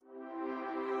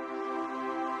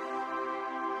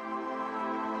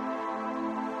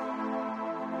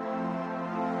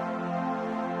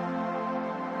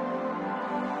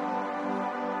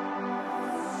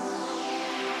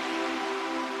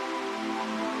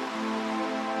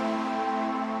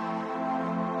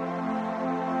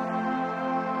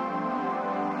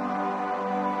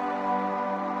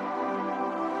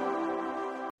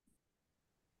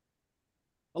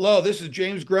Hello, this is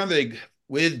James Grunvig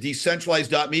with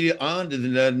Decentralized.media on to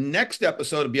the next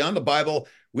episode of Beyond the Bible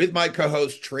with my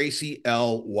co-host Traci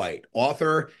L. White,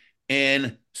 author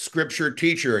and scripture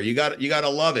teacher. You got to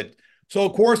love it. So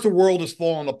of course the world is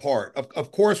falling apart.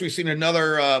 Of course we've seen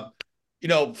another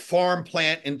farm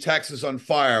plant in Texas on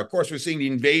fire. Of course we're seeing the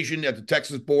invasion at the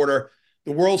Texas border.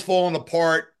 The world's falling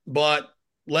apart, but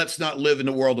let's not live in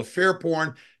the world of fear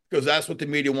porn because that's what the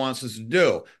media wants us to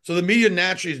do. So the media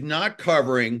naturally is not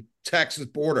covering Texas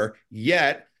border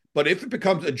yet, but if it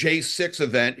becomes a J6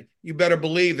 event, you better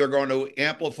believe they're going to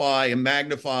amplify and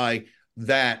magnify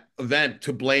that event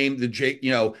to blame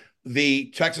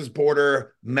the Texas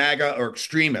border MAGA or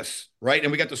extremists, right?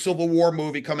 And we got the Civil War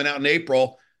movie coming out in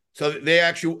April. So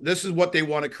this is what they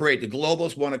want to create. The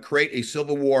globalists want to create a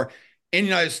civil war in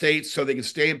the United States so they can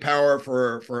stay in power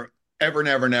for ever and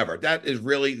ever and ever. That is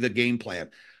really the game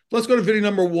plan. Let's go to video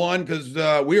number one because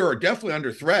we are definitely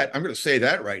under threat. I'm going to say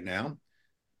that right now.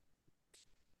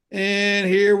 And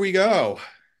here we go.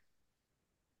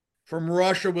 From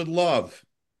Russia with love.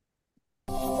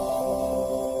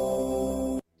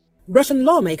 Russian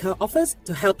lawmaker offers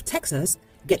to help Texas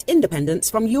get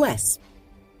independence from U.S.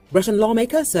 Russian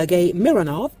lawmaker Sergei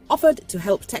Mironov offered to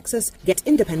help Texas get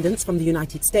independence from the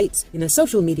United States in a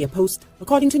social media post,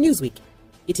 according to Newsweek.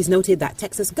 It is noted that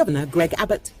Texas Governor Greg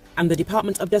Abbott and the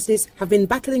Department of Justice have been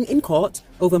battling in court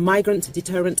over migrant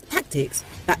deterrent tactics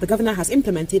that the governor has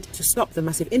implemented to stop the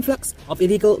massive influx of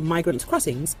illegal migrant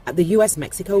crossings at the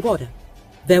U.S.-Mexico border.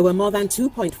 There were more than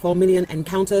 2.4 million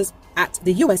encounters at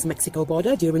the U.S.-Mexico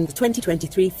border during the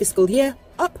 2023 fiscal year,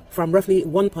 up from roughly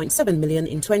 1.7 million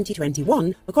in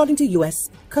 2021, according to U.S.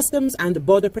 Customs and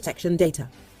Border Protection data.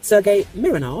 Sergei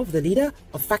Mironov, the leader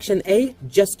of Faction A,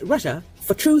 Just Russia,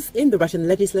 for Truth in the Russian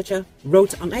legislature,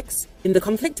 wrote on X, "In the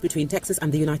conflict between Texas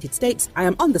and the United States, I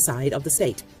am on the side of the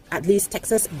state. At least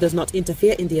Texas does not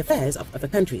interfere in the affairs of other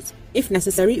countries. If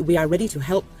necessary, we are ready to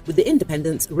help with the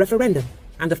independence referendum.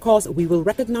 And of course, we will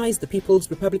recognize the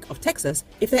People's Republic of Texas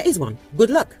if there is one.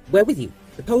 Good luck, we're with you."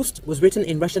 The post was written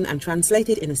in Russian and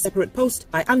translated in a separate post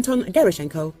by Anton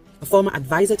Gerashenko, a former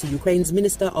advisor to Ukraine's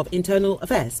Minister of Internal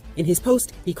Affairs. In his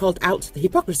post, he called out the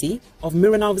hypocrisy of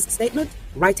Mironov's statement,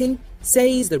 writing,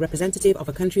 "Says the representative of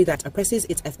a country that oppresses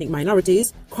its ethnic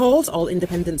minorities, calls all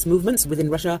independence movements within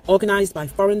Russia organized by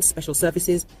foreign special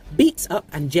services, beats up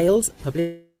and jails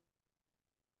public."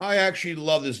 I actually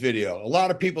love this video. A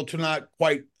lot of people do not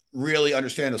quite really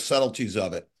understand the subtleties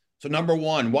of it. So number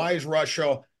one, why does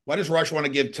Russia want to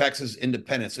give Texas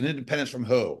independence? And independence from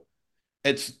who?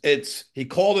 He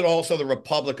called it also the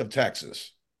Republic of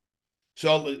Texas.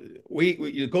 So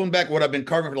we going back to what I've been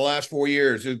covering for the last 4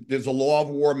 years, there's a law of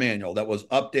war manual that was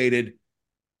updated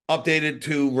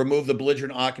to remove the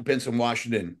belligerent occupants in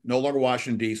Washington, no longer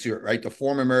Washington, D.C., right? The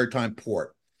former maritime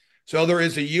port. So there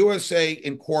is a USA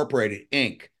Incorporated,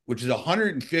 Inc., which is a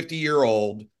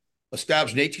 150-year-old,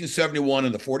 established in 1871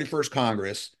 in the 41st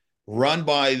Congress, run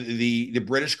by the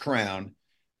British Crown.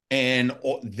 And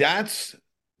that's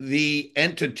the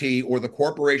entity or the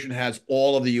corporation has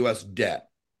all of the U.S. debt.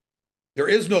 There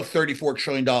is no $34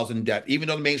 trillion in debt, even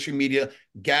though the mainstream media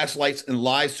gaslights and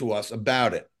lies to us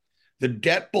about it. The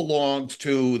debt belongs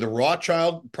to the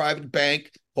Rothschild private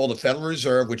bank called the Federal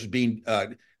Reserve, which is being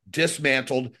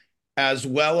dismantled, as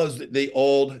well as the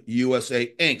old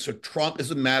USA Inc. So Trump is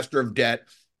the master of debt,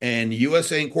 and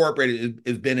USA Incorporated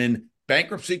has been in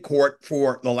bankruptcy court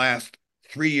for the last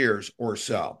 3 years or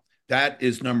so. That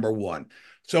is number one.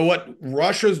 So what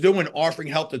Russia's doing, offering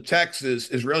help to Texas,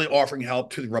 is really offering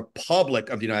help to the Republic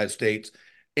of the United States,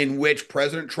 in which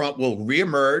President Trump will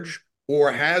reemerge,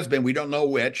 or has been, we don't know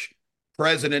which,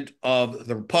 president of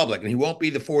the Republic. And he won't be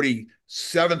the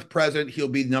 47th president. He'll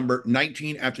be number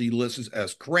 19 after Ulysses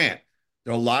S. Grant.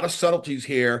 There are a lot of subtleties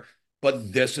here,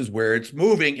 but this is where it's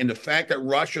moving. And the fact that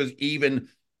Russia's even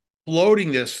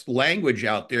floating this language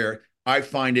out there, I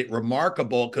find it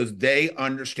remarkable because they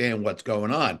understand what's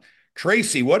going on.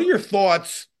 Traci, what are your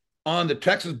thoughts on the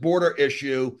Texas border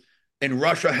issue and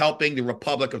Russia helping the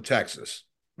Republic of Texas?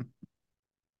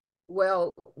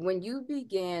 Well, when you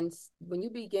begin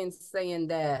saying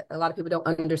that a lot of people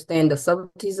don't understand the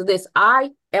subtleties of this,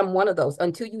 I am one of those.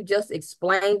 Until you just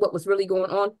explain what was really going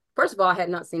on. First of all, I had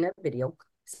not seen that video.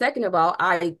 Second of all,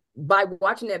 by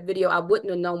watching that video, I wouldn't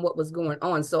have known what was going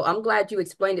on. So I'm glad you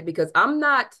explained it, because I'm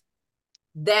not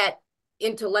that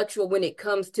intellectual when it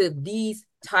comes to these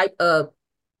type of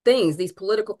things, these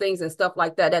political things and stuff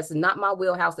like that. That's not my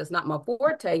wheelhouse. That's not my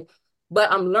forte.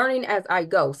 But I'm learning as I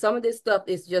go. Some of this stuff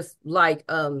is just like,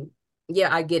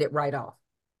 yeah, I get it right off.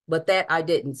 But that I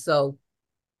didn't. So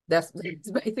that's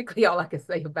basically all I can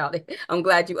say about it. I'm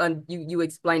glad you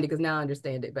explained it, because now I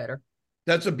understand it better.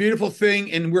 That's a beautiful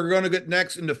thing. And we're going to get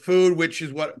next into food, which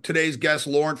is what today's guest,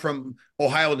 Lauran from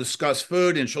Ohio, will discuss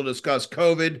food, and she'll discuss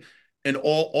COVID and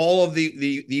all of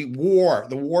the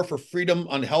war for freedom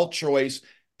on health choice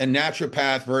and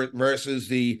naturopath versus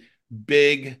the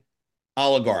big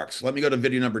oligarchs. Let me go to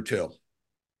video number 2.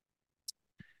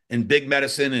 And big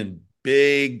medicine and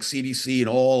big CDC and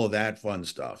all of that fun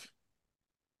stuff.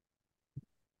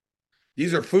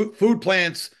 These are food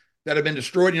plants that have been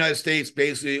destroyed in the United States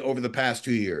basically over the past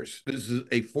 2 years. This is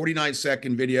a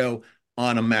 49-second video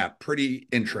on a map. Pretty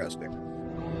interesting.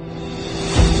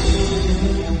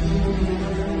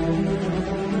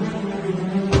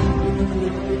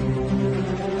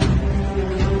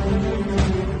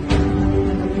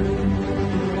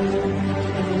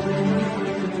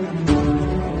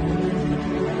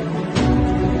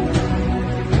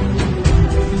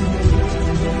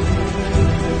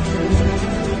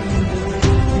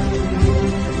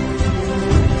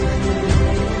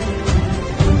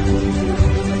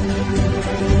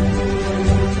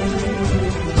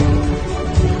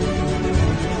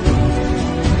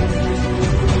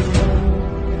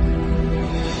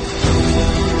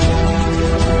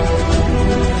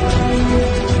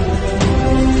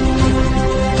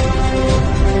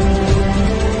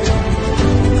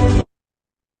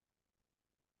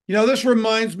 This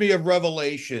reminds me of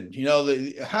Revelation.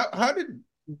 How did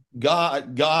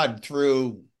God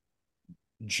through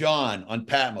John on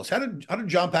Patmos, how did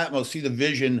John Patmos see the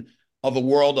vision of a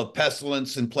world of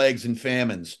pestilence and plagues and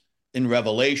famines in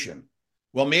Revelation?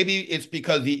 Well, maybe it's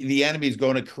because the enemy is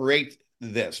going to create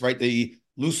this, right? The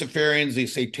Luciferians, the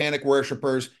satanic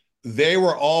worshipers, they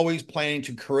were always planning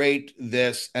to create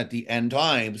this at the end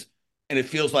times, and it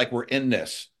feels like we're in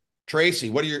this.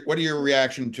 Traci, what are your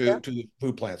reaction to the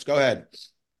food plants? Go ahead.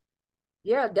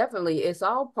 Yeah, definitely. It's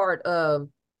all part of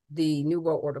the New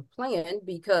World Order plan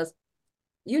because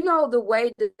the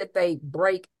way that they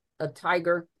break a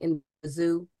tiger in the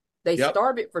zoo, they Yep.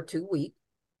 starve it for 2 weeks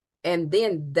and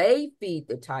then they feed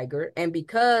the tiger. And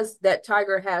because that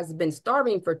tiger has been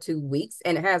starving for 2 weeks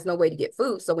and it has no way to get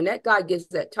food, so when that guy gives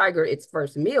that tiger its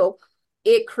first meal,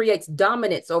 it creates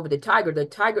dominance over the tiger. The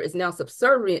tiger is now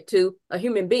subservient to a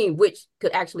human being, which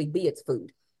could actually be its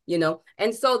food,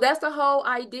 And so that's the whole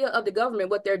idea of the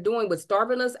government. What they're doing with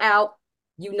starving us out,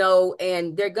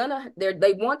 and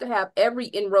they want to have every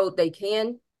inroad they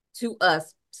can to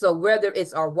us. So whether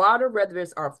it's our water, whether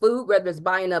it's our food, whether it's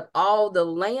buying up all the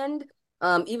land,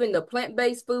 even the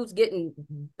plant-based foods, getting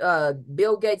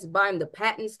Bill Gates buying the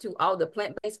patents to all the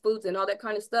plant-based foods and all that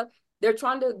kind of stuff. They're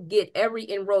trying to get every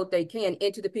inroad they can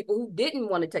into the people who didn't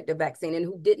want to take the vaccine and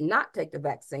who did not take the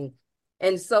vaccine.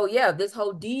 And so, yeah, this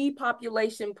whole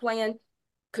depopulation plan,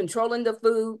 controlling the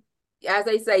food, as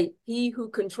they say, he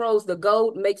who controls the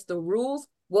gold makes the rules.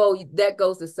 Well, that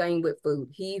goes the same with food.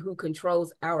 He who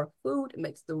controls our food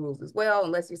makes the rules as well,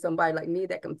 unless you're somebody like me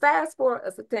that can fast for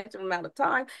a substantial amount of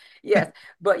time. Yes,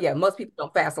 but yeah, most people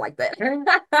don't fast like that.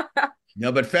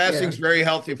 No, but fasting's very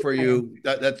healthy for you.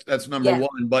 That's number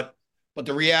one. But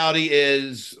the reality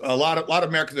is a lot of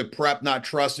Americans are prepped, not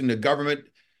trusting the government.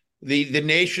 The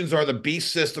nations are the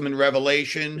beast system in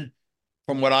Revelation,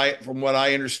 from what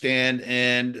I understand.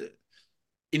 And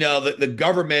the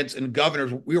governments and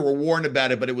governors, we were warned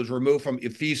about it, but it was removed from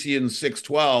Ephesians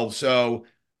 6:12. So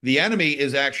the enemy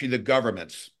is actually the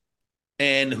governments.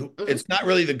 And it's not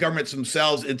really the governments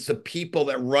themselves, it's the people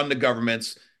that run the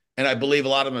governments. And I believe a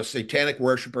lot of them are satanic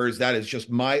worshipers. That is just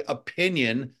my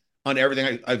opinion on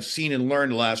everything I've seen and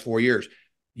learned the last 4 years.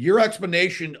 Your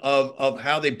explanation of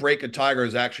how they break a tiger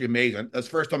is actually amazing. That's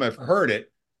the first time I've heard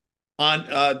it.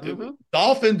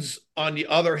 Dolphins, on the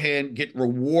other hand, get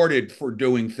rewarded for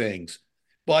doing things.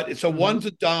 But so one's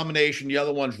a domination, the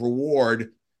other one's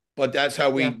reward. But that's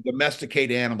how we domesticate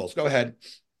animals. Go ahead.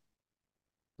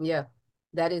 Yeah,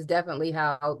 that is definitely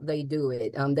how they do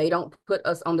it. They don't put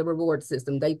us on the reward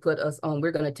system. They put us on,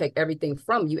 we're going to take everything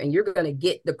from you and you're going to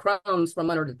get the crumbs from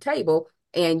under the table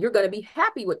and you're going to be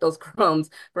happy with those crumbs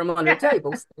from under the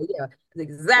table. So yeah, it's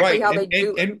exactly how they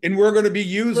do it. And we're going to be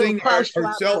using our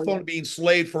cell phone being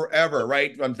slaved forever,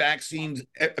 right? On vaccines,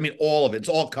 I mean, all of it. It's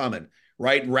all coming,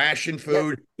 right? Ration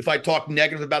food. Yep. If I talk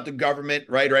negative about the government,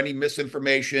 right, or any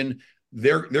misinformation,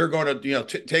 they're going to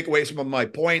take away some of my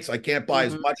points. I can't buy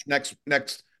as much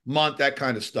next month, that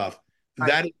kind of stuff.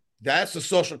 Right. That's the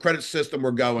social credit system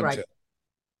we're going to.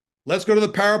 Let's go to the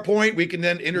PowerPoint. We can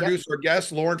then introduce our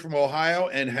guest, Lauran from Ohio,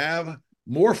 and have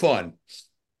more fun.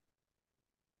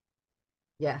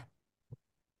 Yeah.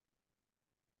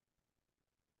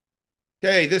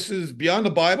 Okay, this is Beyond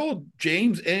the Bible.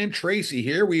 James and Traci,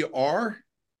 here we are.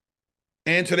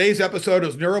 And today's episode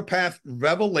is Neuropath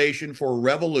Revelation for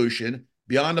Revolution,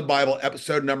 Beyond the Bible,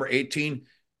 episode number 18.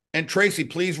 And Traci,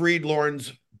 please read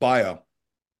Lauran's bio.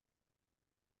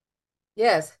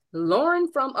 Yes,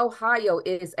 Lauran from Ohio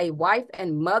is a wife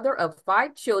and mother of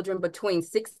 5 children between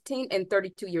 16 and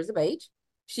 32 years of age.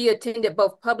 She attended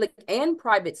both public and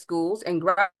private schools and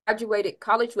graduated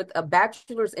college with a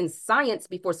bachelor's in science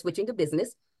before switching to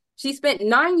business. She spent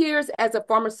 9 years as a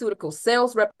pharmaceutical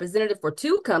sales representative for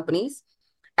 2 companies.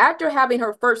 After having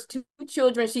her first 2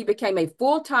 children, she became a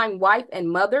full-time wife and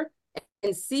mother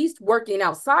and ceased working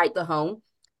outside the home.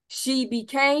 She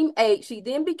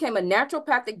then became a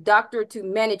naturopathic doctor to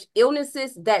manage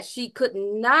illnesses that she could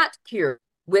not cure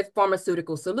with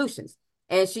pharmaceutical solutions.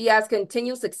 And she has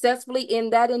continued successfully in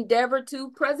that endeavor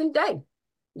to present day.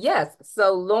 Yes.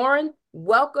 So Lauran,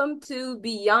 welcome to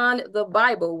Beyond the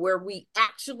Bible, where we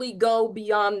actually go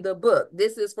beyond the book.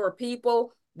 This is for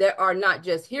people that are not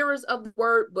just hearers of the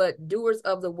word, but doers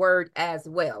of the word as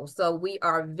well. So we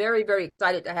are very, very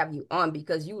excited to have you on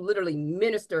because you literally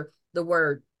minister the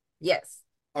word. Yes.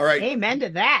 All right. Amen to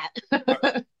that.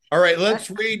 All right.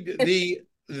 Let's read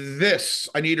this.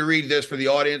 I need to read this for the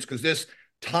audience because this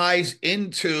ties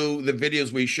into the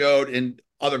videos we showed and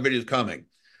other videos coming.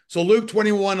 So Luke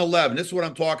 21:11, this is what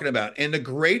I'm talking about. And the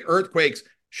great earthquakes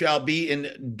shall be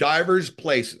in divers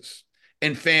places,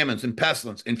 and famines and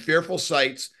pestilence and fearful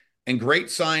sights, and great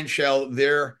signs shall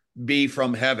there be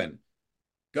from heaven.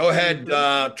 Go ahead,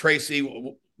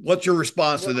 Traci. What's your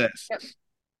response to this?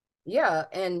 Yeah,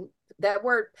 and that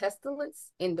word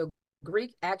pestilence in the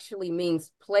Greek actually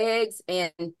means plagues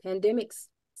and pandemics.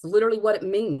 It's literally what it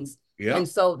means. Yeah. And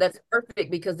so that's perfect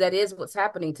because that is what's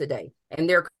happening today. And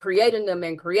they're creating them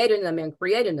and creating them and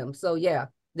creating them. So yeah,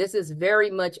 this is very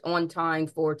much on time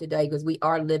for today because we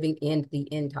are living in the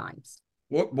end times.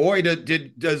 Boy,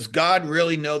 does God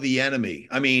really know the enemy?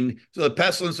 I mean, so the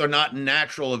pestilence are not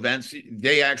natural events.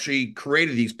 They actually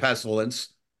created these pestilence,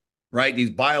 right?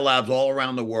 These biolabs all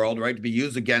around the world, right, to be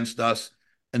used against us.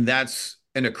 And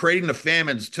they're creating the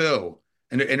famines too.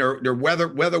 And their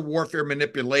weather warfare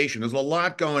manipulation. There's a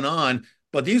lot going on,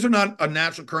 but these are not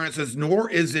natural occurrences, nor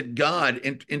is it God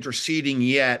interceding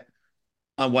yet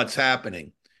on what's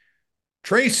happening.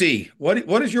 Traci,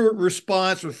 what is your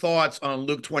response or thoughts on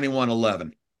Luke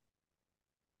 21:11?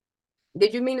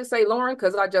 Did you mean to say Lauran?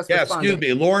 Because I just responded. Excuse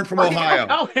me, Lauran from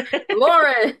Ohio.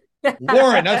 Lauran.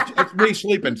 Lauran, that's me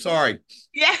sleeping. Sorry.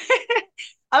 Yeah.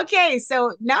 Okay,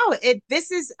 so no,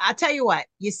 I'll tell you what,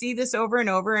 you see this over and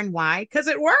over, and why? Because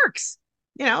it works.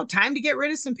 Time to get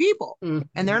rid of some people. Mm-hmm.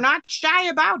 And they're not shy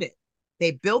about it.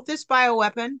 They built this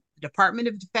bioweapon. The Department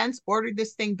of Defense ordered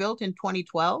this thing built in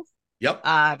 2012. Yep.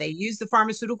 They use the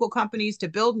pharmaceutical companies to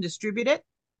build and distribute it.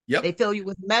 Yep. They fill you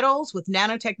with metals, with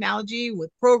nanotechnology,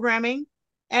 with programming.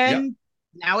 And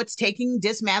now it's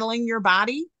dismantling your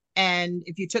body. And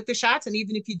if you took the shots, and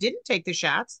even if you didn't take the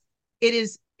shots,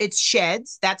 it's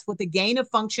sheds. That's what the gain of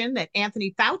function that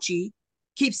Anthony Fauci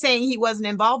keeps saying he wasn't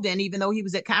involved in, even though he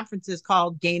was at conferences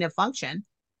called gain of function.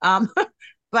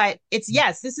 But this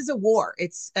is a war.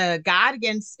 It's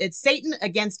it's Satan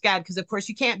against God, because of course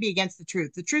you can't be against the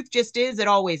truth. The truth just is, it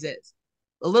always is.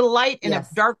 A little light in a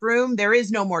dark room, there is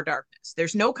no more darkness.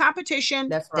 There's no competition.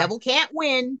 That's right. Devil can't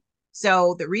win.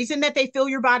 So the reason that they fill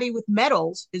your body with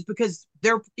metals is because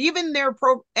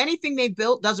anything they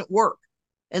built doesn't work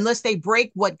unless they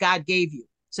break what God gave you.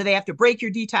 So they have to break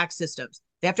your detox systems.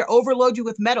 They have to overload you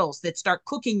with metals that start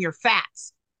cooking your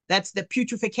fats. That's the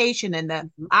putrefaction and the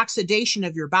oxidation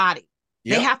of your body.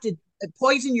 Yep. They have to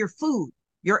poison your food,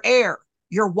 your air,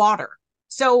 your water.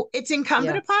 So it's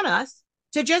incumbent upon us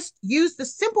to just use the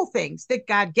simple things that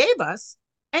God gave us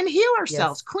and heal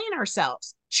ourselves, clean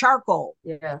ourselves. Charcoal,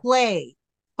 clay,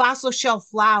 fossil shell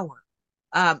flour,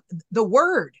 the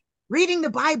word, reading the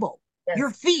Bible,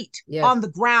 your feet on the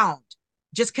ground,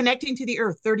 just connecting to the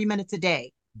earth 30 minutes a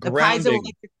day. Grounding.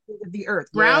 The piezoelectric of the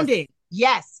earth. Grounding.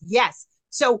 Yes.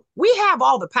 So we have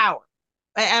all the power.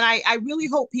 And I really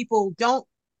hope people don't,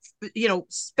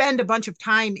 spend a bunch of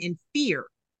time in fear.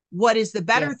 What is the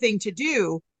better thing to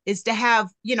do is to have,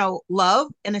 love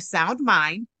and a sound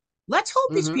mind. Let's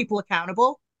hold these people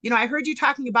accountable. I heard you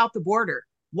talking about the border.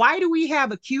 Why do we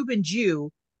have a Cuban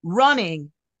Jew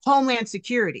running Homeland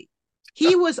Security?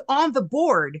 He was on the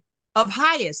board of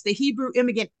HIAS, the Hebrew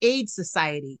Immigrant Aid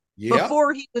Society,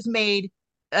 before he was made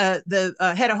the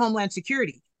head of Homeland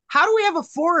Security. How do we have a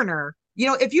foreigner?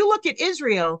 If you look at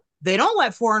Israel, they don't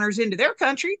let foreigners into their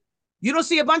country. You don't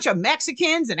see a bunch of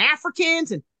Mexicans and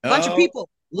Africans and a bunch of people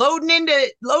loading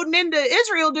into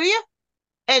Israel, do you?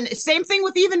 And same thing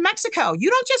with even Mexico. You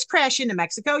don't just crash into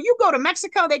Mexico. You go to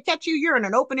Mexico, they catch you. You're in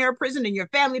an open air prison and your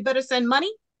family better send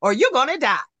money or you're going to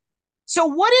die. So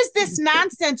what is this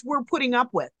nonsense we're putting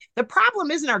up with? The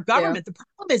problem isn't our government. The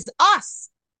problem is us.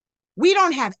 We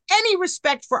don't have any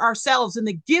respect for ourselves and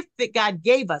the gift that God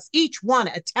gave us, each one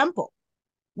a temple.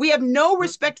 We have no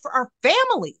respect for our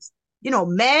families.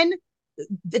 Men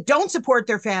that don't support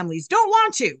their families, don't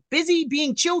want to, busy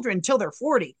being children till they're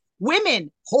 40. Women,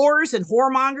 whores and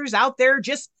whoremongers out there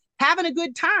just having a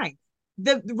good time.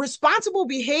 The responsible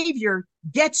behavior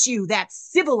gets you that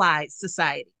civilized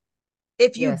society.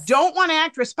 If you don't want to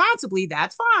act responsibly,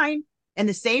 that's fine. And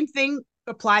the same thing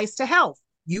applies to health.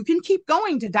 You can keep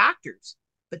going to doctors,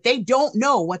 but they don't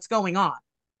know what's going on.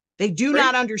 They do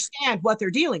not understand what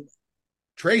they're dealing with.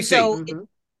 Traci. So,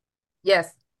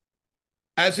 yes.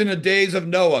 As in the days of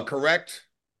Noah, correct?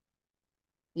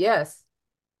 Yes.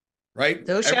 Right?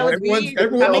 So shall everyone,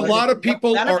 a lot of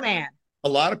people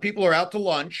are out to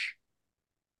lunch,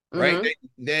 right?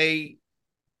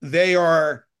 They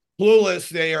are clueless.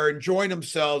 They are enjoying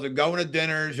themselves. They're going to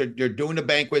dinners. They're doing the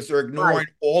banquets. They're ignoring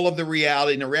all of the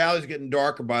reality. And the reality is getting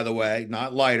darker, by the way,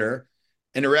 not lighter.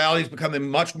 And the reality is becoming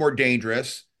much more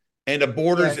dangerous. And the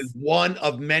borders is one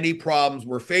of many problems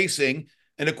we're facing.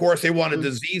 And of course, they want a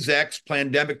disease X,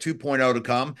 pandemic 2.0 to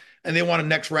come. And they want a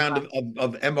next round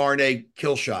of mRNA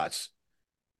kill shots.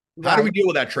 How do we deal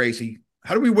with that, Traci?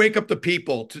 How do we wake up the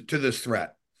people to this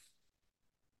threat?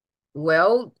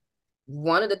 Well,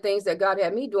 one of the things that God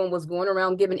had me doing was going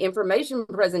around giving information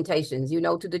presentations,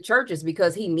 to the churches,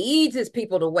 because he needs his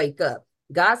people to wake up.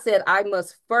 God said, I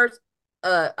must first,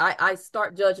 I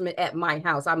start judgment at my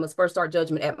house. I must first start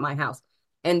judgment at my house.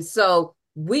 And so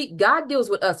God deals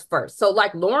with us first. So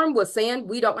like Lauran was saying,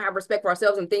 we don't have respect for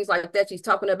ourselves and things like that. She's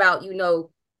talking about,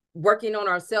 working on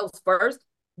ourselves first,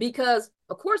 because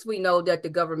of course we know that the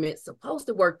government's supposed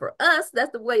to work for us.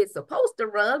 That's the way it's supposed to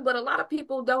run. But a lot of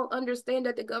people don't understand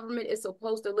that the government is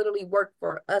supposed to literally work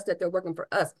for us, that they're working for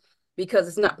us, because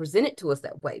it's not presented to us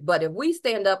that way. But if we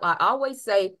stand up, I always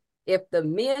say, if the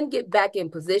men get back in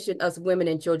position, us women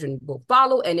and children will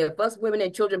follow. And if us women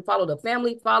and children follow, the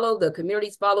family follow, the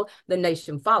communities follow, the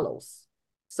nation follows.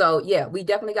 So yeah, we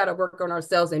definitely got to work on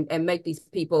ourselves and make these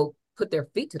people put their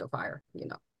feet to the fire,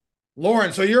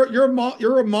 Lauran, so you're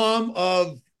a mom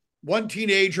of one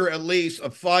teenager, at least,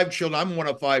 of 5 children. I'm one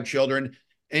of 5 children,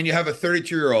 and you have a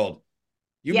 32-year-old.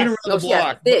 You've been around the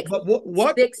block.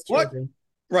 What? Six children.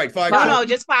 Right, 5. No,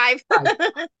 just 5.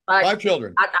 5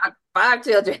 children. 5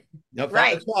 children. No,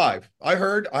 5. It's 5. I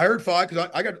heard 5 because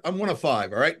I'm one of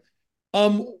 5. All right.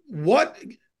 What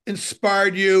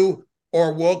inspired you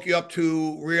or woke you up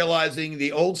to realizing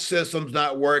the old system's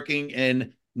not working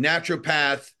and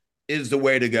naturopath is the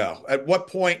way to go? At what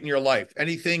point in your life?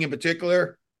 Anything in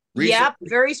particular? Yep,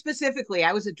 very specifically.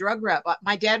 I was a drug rep.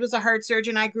 My dad was a heart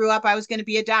surgeon. I grew up, I was going to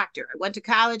be a doctor. I went to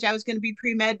college, I was going to be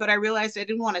pre-med, but I realized I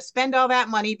didn't want to spend all that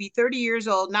money, be 30 years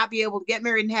old, not be able to get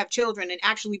married and have children, and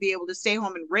actually be able to stay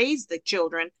home and raise the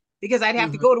children, because I'd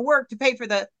have to go to work to pay for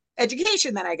the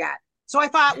education that I got. So I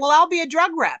thought, well, I'll be a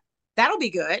drug rep. That'll be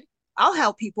good. I'll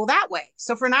help people that way.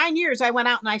 So for 9 years, I went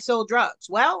out and I sold drugs.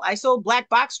 Well, I sold black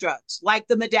box drugs, like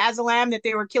the midazolam that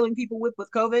they were killing people with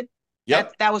COVID.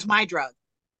 Yep. That was my drug.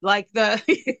 Like but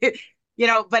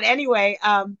anyway,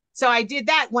 so I did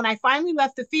that. When I finally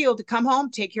left the field to come home,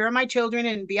 take care of my children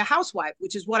and be a housewife,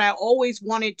 which is what I always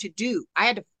wanted to do. I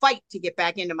had to fight to get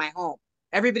back into my home.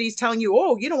 Everybody's telling you,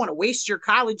 oh, you don't want to waste your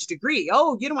college degree.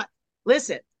 Oh, you don't want,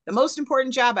 listen, the most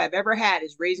important job I've ever had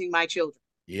is raising my children.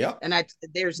 Yeah. And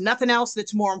there's nothing else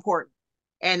that's more important.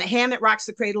 And the hand that rocks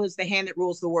the cradle is the hand that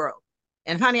rules the world.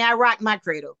 And honey, I rocked my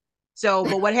cradle. So,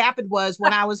 but what happened was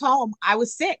when I was home, I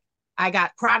was sick. I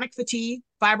got chronic fatigue,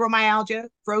 fibromyalgia,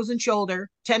 frozen shoulder,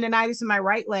 tendonitis in my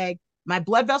right leg. My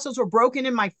blood vessels were broken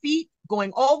in my feet,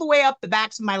 going all the way up the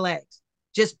backs of my legs,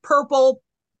 just purple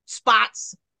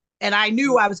spots. And I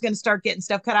knew I was going to start getting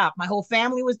stuff cut off. My whole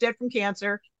family was dead from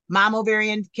cancer. Mom,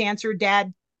 ovarian cancer,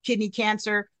 dad, kidney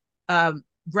cancer,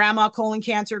 grandma, colon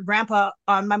cancer, grandpa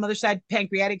on my mother's side,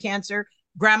 pancreatic cancer,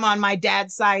 grandma on my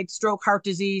dad's side, stroke, heart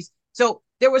disease. So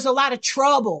there was a lot of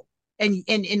trouble. And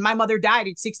my mother died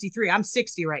at 63. I'm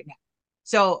 60 right now.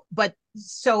 So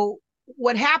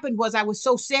what happened was I was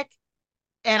so sick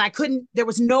and there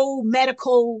was no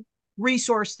medical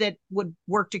resource that would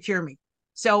work to cure me.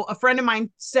 So a friend of mine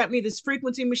sent me this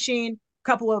frequency machine, a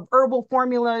couple of herbal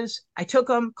formulas. I took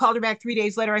them, called her back 3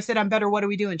 days later. I said, I'm better. What are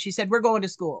we doing? She said, we're going to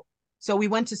school. So we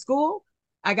went to school.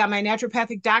 I got my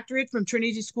naturopathic doctorate from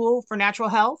Trinity School for Natural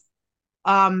Health.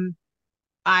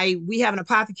 We have an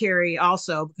apothecary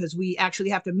also, because we actually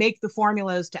have to make the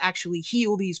formulas to actually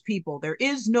heal these people. There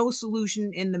is no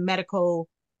solution in the medical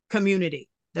community.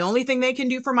 The only thing they can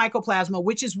do for mycoplasma,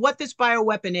 which is what this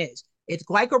bioweapon is, It's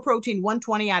glycoprotein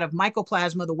 120 out of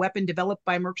mycoplasma, the weapon developed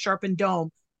by Merck Sharp and Dome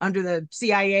under the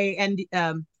CIA and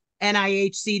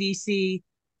NIH, CDC,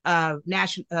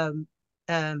 National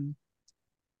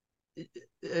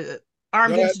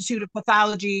Armed Institute of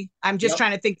Pathology. I'm just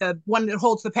trying to think the one that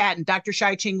holds the patent, Dr.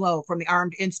 Shai-Ching Lo from the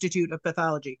Armed Institute of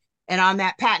Pathology. And on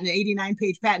that patent,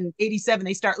 89-page patent, 87,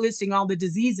 they start listing all the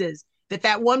diseases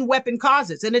that one weapon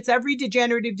causes. And it's every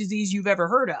degenerative disease you've ever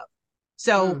heard of.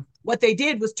 So what they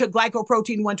did was took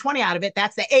glycoprotein 120 out of it.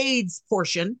 That's the AIDS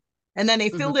portion. And then they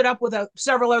filled it up with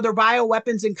several other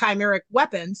bioweapons and chimeric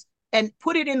weapons and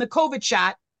put it in the COVID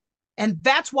shot. And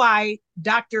that's why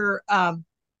Dr.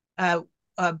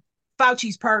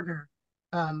 Fauci's partner,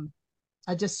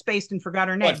 I just spaced and forgot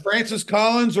her name. What, Francis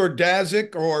Collins or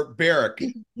Dazik or Barrick?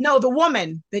 No, the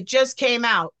woman that just came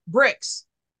out, Burks.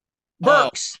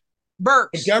 Deborah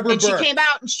and Birx. She came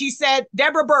out and she said,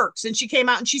 Deborah Birx, and she came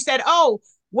out and she said, oh,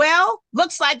 well,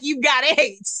 looks like you've got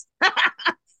AIDS.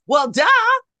 Well, duh.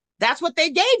 That's what they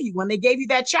gave you when they gave you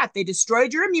that shot. They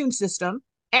destroyed your immune system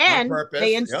and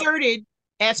they inserted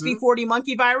SV40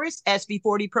 monkey virus,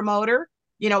 SV40 promoter,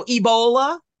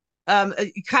 Ebola,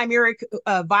 chimeric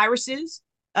viruses,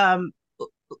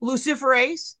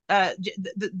 luciferase,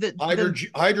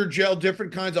 hydrogel,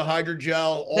 different kinds of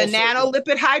hydrogel. The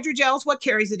nanolipid hydrogel is what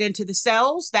carries it into the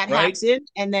cells that hacks in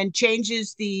and then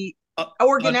changes the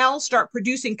organelles, start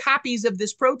producing copies of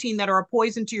this protein that are a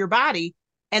poison to your body.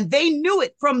 And they knew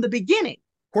it from the beginning.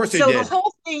 Of course they did. So the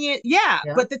whole thing is,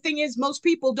 but the thing is, most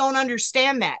people don't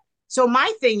understand that. So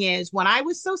my thing is, when I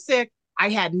was so sick, I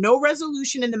had no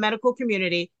resolution in the medical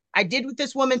community. I did what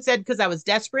this woman said because I was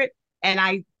desperate, and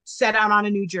I set out on a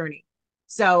new journey.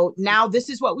 So now this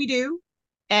is what we do,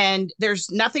 and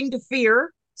there's nothing to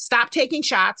fear. Stop taking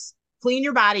shots, clean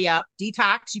your body up,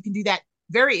 detox. You can do that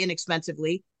very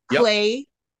inexpensively. Clay,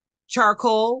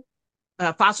 charcoal,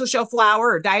 fossil shell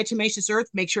flour or diatomaceous earth,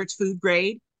 make sure it's food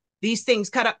grade. These things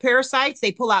cut up parasites,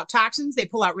 they pull out toxins, they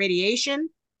pull out radiation.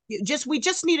 We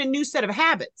just need a new set of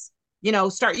habits.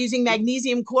 Start using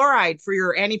magnesium chloride for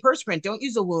your antiperspirant. Don't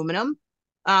use aluminum.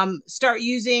 Start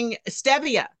using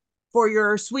stevia for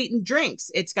your sweetened drinks.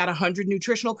 It's got 100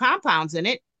 nutritional compounds in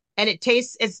it, and it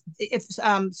tastes as if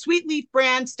Sweet Leaf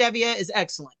brand stevia is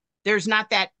excellent. There's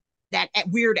not that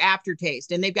weird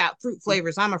aftertaste, and they've got fruit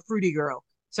flavors. I'm a fruity girl.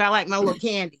 So I like my little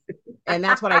candy, and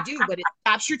that's what I do. But it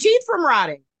stops your teeth from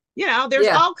rotting. There's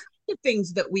all kinds of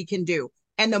things that we can do.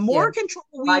 And the more control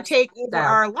we take over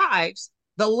our lives,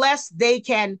 the less they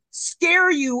can scare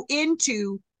you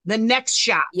into the next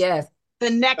shot. Yes. The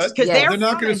next, because they're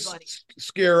not going to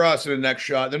scare us in the next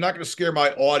shot. They're not going to scare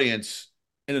my audience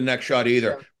in the next shot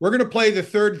either. Yeah. We're going to play the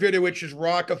third video, which is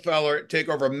Rockefeller take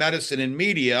over medicine and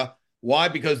media. Why?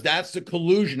 Because that's the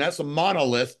collusion. That's a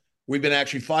monolith we've been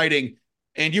actually fighting.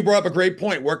 And you brought up a great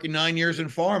point, working 9 years in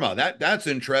pharma. That's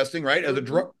interesting, right? As a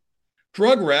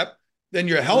drug rep, then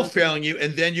your health failing you,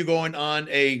 and then you're going on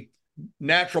a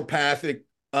naturopathic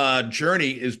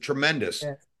journey is tremendous.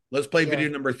 Yes. Let's play video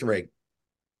number 3.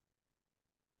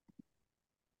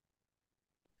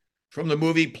 From the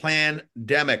movie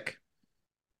Plandemic.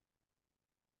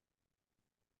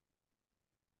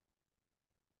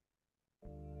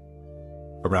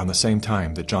 Around the same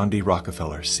time that John D.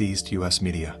 Rockefeller seized U.S.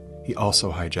 media, he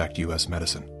also hijacked U.S.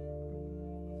 medicine.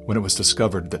 When it was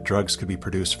discovered that drugs could be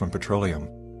produced from petroleum,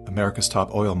 America's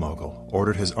top oil mogul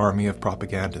ordered his army of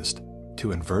propagandists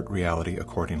to invert reality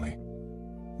accordingly.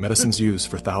 Medicines used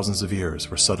for thousands of years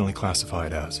were suddenly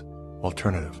classified as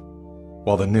alternative,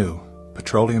 while the new,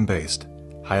 petroleum-based,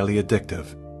 highly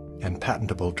addictive, and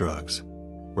patentable drugs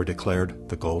were declared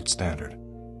the gold standard.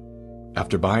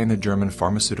 After buying the German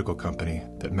pharmaceutical company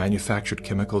that manufactured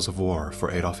chemicals of war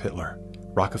for Adolf Hitler,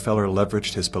 Rockefeller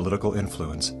leveraged his political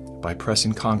influence by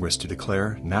pressing Congress to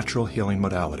declare natural healing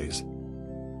modalities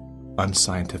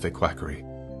unscientific quackery.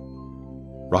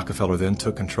 Rockefeller then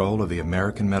took control of the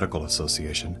American Medical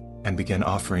Association and began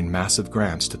offering massive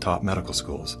grants to top medical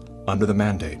schools under the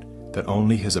mandate that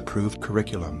only his approved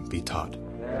curriculum be taught.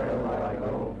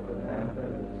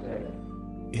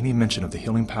 Any mention of the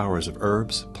healing powers of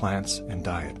herbs, plants, and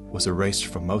diet was erased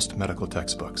from most medical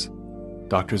textbooks.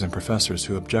 Doctors and professors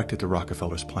who objected to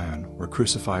Rockefeller's plan were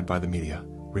crucified by the media,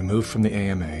 removed from the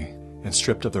AMA, and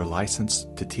stripped of their license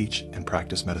to teach and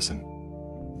practice medicine.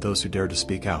 Those who dared to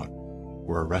speak out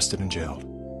were arrested and jailed.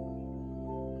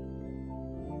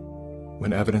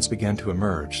 When evidence began to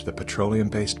emerge that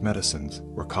petroleum-based medicines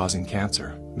were causing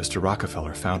cancer, Mr.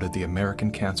 Rockefeller founded the American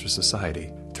Cancer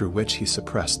Society, through which he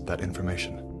suppressed that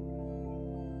information.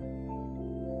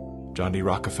 John D.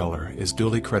 Rockefeller is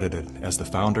duly credited as the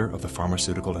founder of the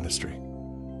pharmaceutical industry,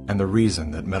 and the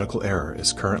reason that medical error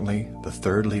is currently the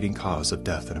third leading cause of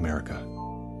death in America.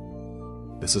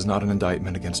 This is not an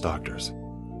indictment against doctors.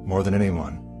 More than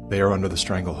anyone, they are under the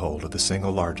stranglehold of the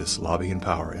single largest lobbying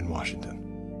power in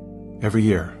Washington. Every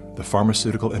year, the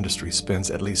pharmaceutical industry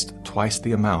spends at least twice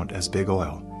the amount as big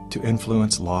oil to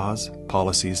influence laws,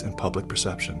 policies, and public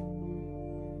perception.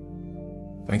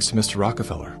 Thanks to Mr.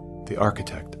 Rockefeller, the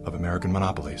architect of American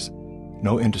monopolies,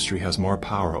 no industry has more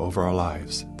power over our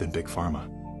lives than Big Pharma.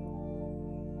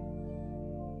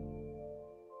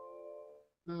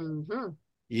 Mm-hmm.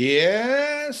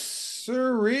 Yes,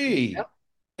 sirree. Yep.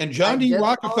 And John I D. just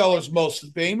Rockefeller's most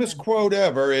famous quote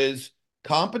ever is,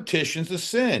 "Competition's a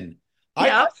sin."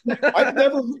 Yeah. I've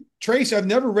never, Traci, I've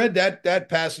never read that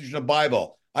passage in the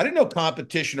Bible. I didn't know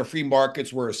competition or free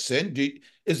markets were a sin.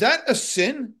 Is that a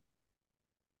sin?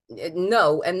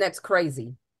 No, and that's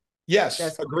crazy. Yes,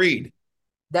 That's agreed.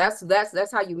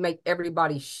 that's how you make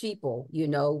everybody sheeple,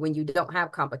 when you don't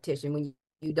have competition, when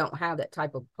you don't have that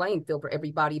type of playing field for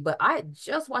everybody. But I had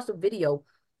just watched a video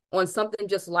on something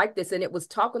just like this, and it was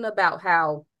talking about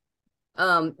how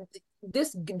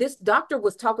this doctor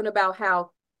was talking about how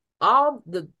all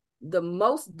the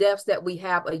most deaths that we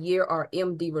have a year are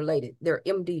MD related. They're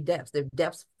MD deaths. They're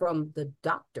deaths from the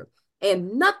doctor,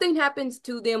 and nothing happens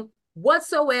to them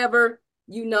whatsoever.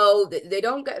 They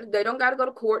don't got to go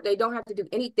to court. They don't have to do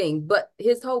anything. But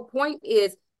his whole point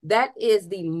is that is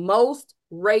the most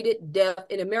rated death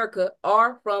in America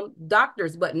are from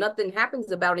doctors, but nothing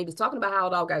happens about it. He was talking about how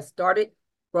it all got started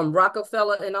from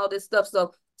Rockefeller and all this stuff.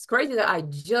 So it's crazy that I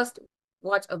just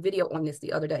watched a video on this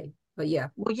the other day. But yeah.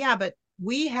 Well, yeah, but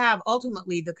we have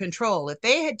ultimately the control. If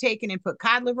they had taken and put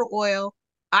cod liver oil,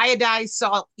 iodized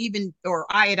salt, or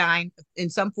iodine in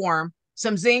some form,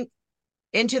 some zinc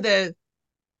into the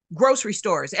grocery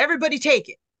stores, everybody take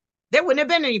it, there wouldn't have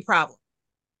been any problem,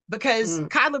 because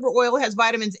cod liver oil has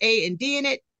vitamins A and D in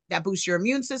it that boosts your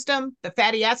immune system. The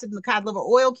fatty acid in the cod liver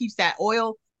oil keeps that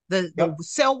oil, the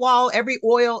cell wall,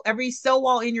 every cell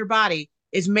wall in your body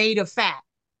is made of fat,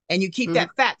 and you keep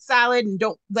that fat solid and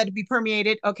don't let it be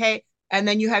permeated. Okay. And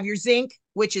then you have your zinc,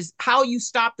 which is how you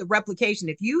stop the replication.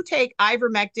 If you take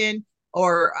ivermectin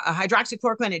or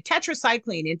hydroxychloroquine and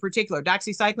tetracycline in particular,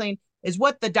 doxycycline is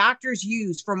what the doctors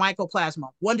use for mycoplasma.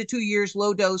 1 to 2 years,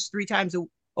 low dose, 3 times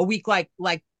a week, like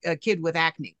a kid with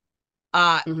acne.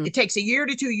 It takes a year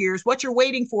to 2 years. What you're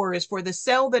waiting for is for the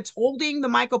cell that's holding the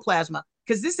mycoplasma,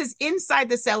 because this is inside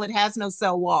the cell. It has no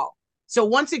cell wall. So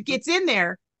once it gets in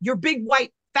there, your big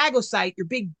white phagocyte, your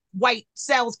big white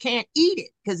cells can't eat it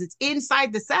because it's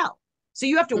inside the cell. So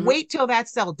you have to wait till that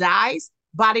cell dies.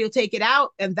 Body will take it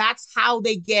out, and that's how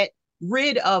they get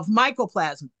rid of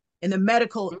mycoplasma in the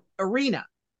medical arena.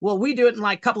 Well, we do it in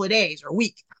like a couple of days or a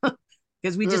week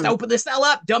because we just open the cell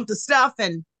up, dump the stuff,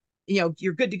 and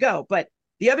you're good to go. But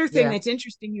the other thing that's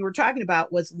interesting you were talking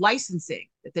about was licensing,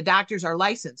 that the doctors are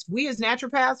licensed. We as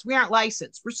naturopaths, we aren't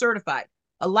licensed. We're certified.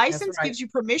 A license gives you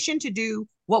permission to do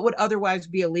what would otherwise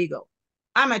be illegal.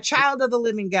 I'm a child of the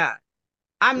living God.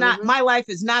 I'm not, my life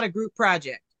is not a group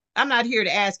project. I'm not here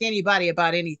to ask anybody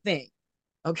about anything.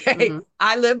 Okay.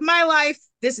 I live my life.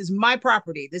 This is my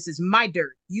property. This is my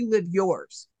dirt. You live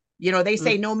yours. They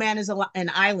say no man is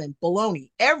an island.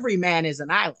 Baloney. Every man is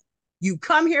an island. You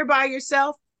come here by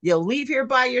yourself. You'll leave here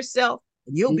by yourself,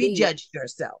 and you'll be judged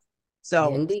yourself.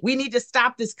 So we need to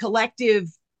stop this collective,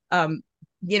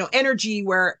 energy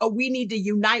where, we need to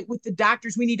unite with the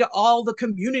doctors. We need to all the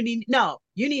community. No,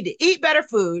 you need to eat better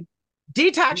food,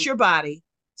 detox your body,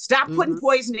 stop putting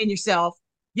poison in yourself.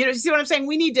 You see what I'm saying?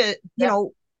 We need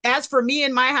to, as for me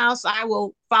and my house, I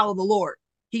will follow the Lord.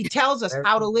 He tells us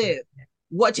how to live,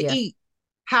 what to eat,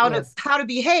 how to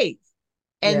behave.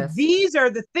 And these are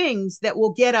the things that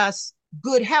will get us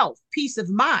good health, peace of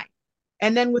mind.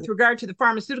 And then with regard to the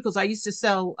pharmaceuticals, I used to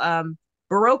sell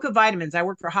Baroka vitamins. I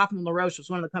worked for Hoffman LaRoche, was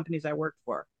one of the companies I worked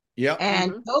for. Yeah.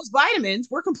 And those vitamins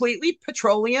were completely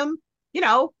petroleum.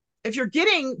 If you're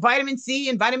getting vitamin C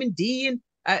and vitamin D and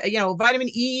vitamin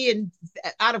E and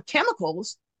out of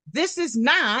chemicals, this is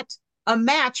not a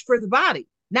match for the body.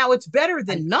 Now, it's better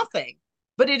than nothing,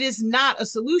 but it is not a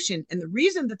solution. And the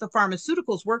reason that the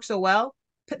pharmaceuticals work so well,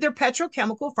 they're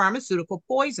petrochemical pharmaceutical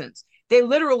poisons. They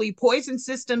literally poison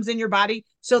systems in your body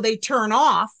so they turn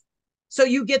off, so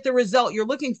you get the result you're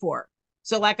looking for.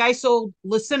 So like I sold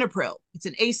lisinopril, it's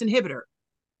an ACE inhibitor,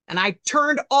 and I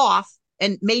turned off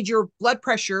and made your blood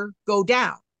pressure go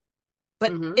down.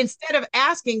 But instead of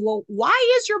asking, well,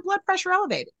 why is your blood pressure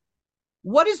elevated?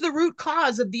 What is the root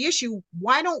cause of the issue?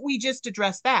 Why don't we just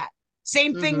address that?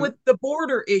 Same thing with the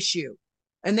border issue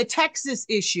and the Texas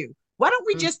issue. Why don't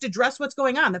we just address what's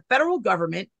going on? The federal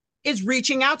government is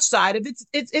reaching outside of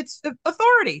its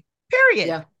authority, period.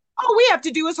 Yeah. All we have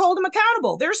to do is hold them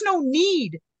accountable. There's no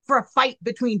need for a fight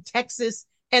between Texas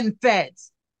and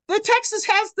feds. The Texas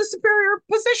has the superior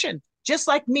position, just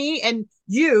like me and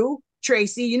you,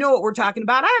 Traci. You know what we're talking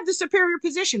about. I have the superior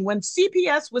position. When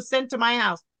CPS was sent to my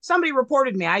house, somebody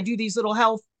reported me. I do these little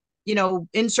health,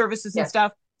 in services and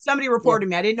stuff. Somebody reported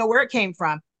me. I didn't know where it came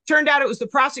from. Turned out it was the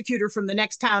prosecutor from the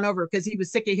next town over because he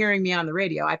was sick of hearing me on the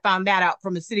radio. I found that out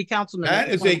from a city councilman. That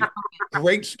is a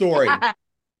great story.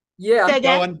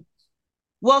 Yeah.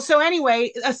 Well, so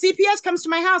anyway, a CPS comes to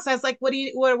my house. I was like, what are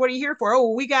you here for? Oh,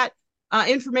 we got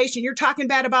information. You're talking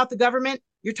bad about the government.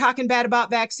 You're talking bad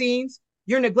about vaccines.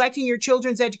 You're neglecting your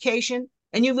children's education.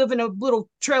 And you live in a little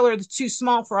trailer that's too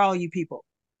small for all you people.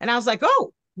 And I was like,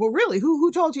 oh, well, really?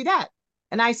 Who told you that?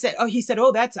 And I said, he said,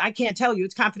 oh, I can't tell you.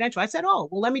 It's confidential. I said, oh,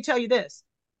 well, let me tell you this.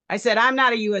 I said, I'm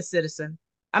not a U.S. citizen.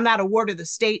 I'm not a ward of the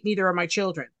state. Neither are my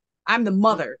children. I'm the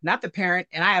mother, not the parent.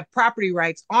 And I have property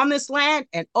rights on this land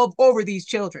and over these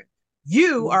children.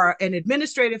 You are an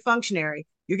administrative functionary.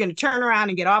 You're going to turn around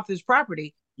and get off this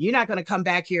property. You're not going to come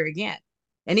back here again.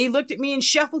 And he looked at me and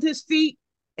shuffled his feet.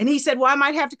 And he said, well, I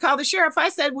might have to call the sheriff. I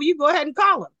said, well, you go ahead and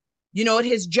call him. You know what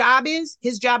his job is?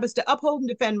 His job is to uphold and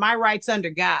defend my rights under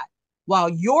God, while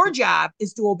your job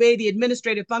is to obey the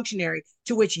administrative functionary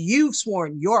to which you've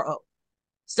sworn your oath.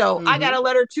 So I got a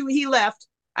letter too. He left.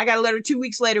 I got a letter 2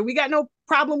 weeks later. We got no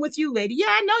problem with you, lady. Yeah,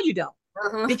 I know you don't.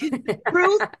 Because the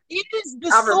truth is the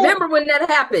I remember when that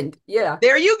happened. Yeah.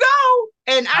 There you go.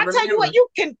 And I tell you what, you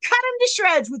can cut them to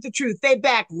shreds with the truth. They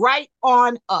back right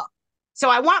on up. So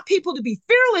I want people to be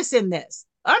fearless in this.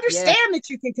 Understand that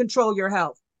you can control your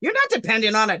health. You're not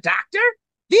dependent on a doctor.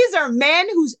 These are men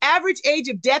whose average age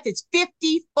of death is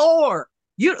 54.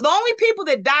 The only people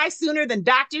that die sooner than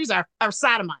doctors are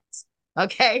sodomites.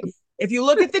 Okay. If you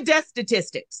look at the death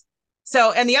statistics.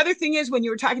 So, and the other thing is, when you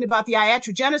were talking about the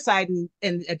iatrogenocide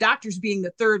and doctors being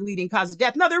the third leading cause of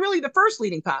death, no, they're really the first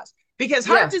leading cause, because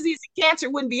heart disease and cancer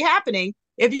wouldn't be happening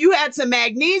if you had some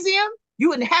magnesium. You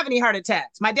wouldn't have any heart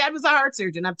attacks. My dad was a heart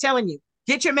surgeon. I'm telling you,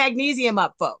 get your magnesium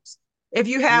up, folks. If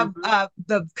you have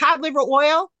the cod liver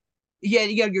oil,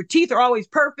 your teeth are always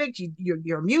perfect.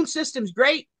 Your immune system's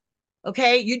great.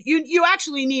 Okay, you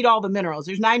actually need all the minerals.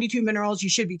 There's 92 minerals. You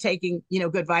should be taking,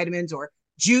 good vitamins or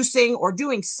juicing or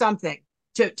doing something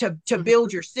to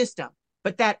build your system.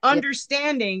 But that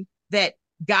understanding that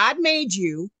God made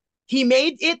you, he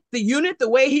made it the unit the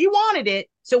way he wanted it.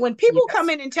 So when people come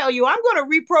in and tell you, I'm going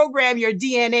to reprogram your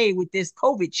DNA with this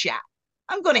COVID shot,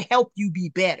 I'm going to help you be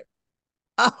better.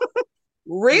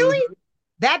 Really?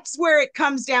 That's where it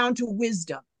comes down to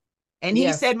wisdom. And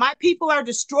he said, my people are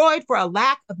destroyed for a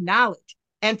lack of knowledge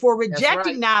and for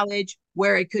rejecting knowledge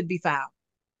where it could be found.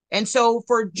 And so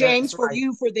for James, for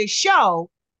you, for this show,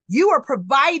 you are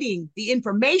providing the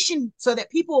information so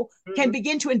that people can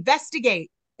begin to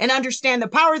investigate and understand the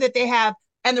power that they have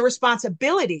and the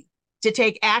responsibility to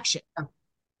take action.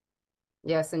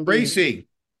 Yes, indeed. Traci,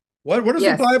 what does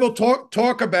the Bible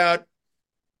talk about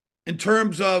in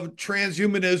terms of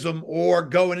transhumanism or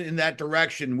going in that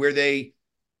direction where they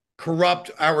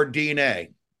corrupt our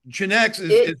DNA? Genetics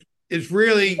is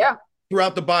really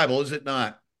throughout the Bible, is it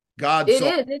not?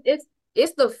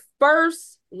 It's the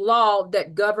first law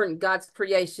that governed God's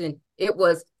creation. It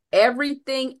was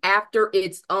everything after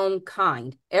its own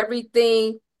kind.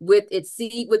 Everything with its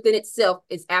seed within itself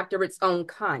is after its own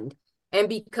kind. And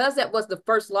because that was the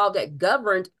first law that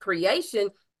governed creation,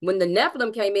 when the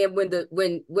Nephilim came in, when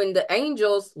the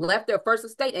angels left their first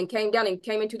estate and came down and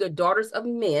came into the daughters of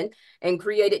men and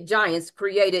created giants,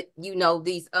 created,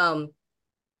 these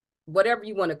whatever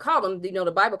you want to call them,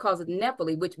 the Bible calls it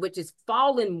Nephilim, which is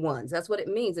fallen ones. That's what it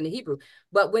means in the Hebrew.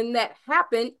 But when that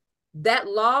happened, that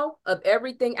law of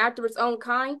everything after its own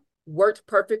kind worked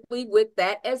perfectly with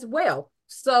that as well.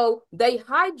 So they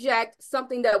hijacked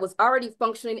something that was already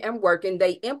functioning and working.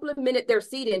 They implemented their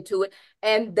seed into it,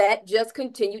 and that just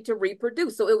continued to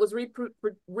reproduce. So it was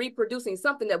reproducing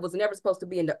something that was never supposed to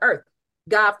be in the earth.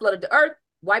 God flooded the earth,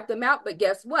 wiped them out, but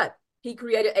guess what? He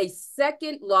created a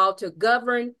second law to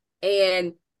govern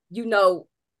and,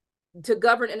 to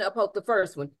govern and uphold the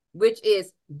first one, which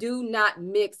is do not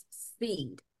mix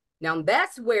seed. Now,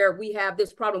 that's where we have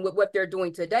this problem with what they're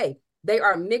doing today. They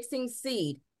are mixing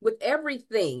seed with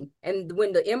everything. And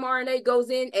when the mRNA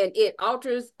goes in and it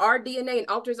alters our DNA and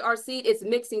alters our seed, it's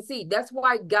mixing seed. That's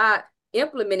why God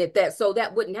implemented that so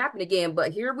that wouldn't happen again.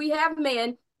 But here we have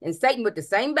man and Satan with the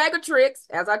same bag of tricks.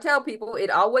 As I tell people, it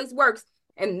always works.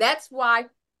 And that's why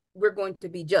we're going to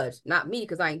be judged. Not me,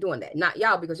 because I ain't doing that. Not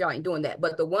y'all, because y'all ain't doing that.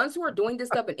 But the ones who are doing this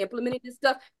stuff and implementing this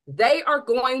stuff, they are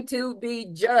going to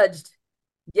be judged.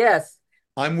 Yes.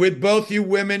 I'm with both you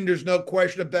women. There's no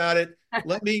question about it.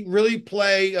 Let me really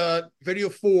play video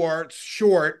 4. It's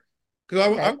short because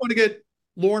I want to get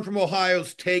Lauran from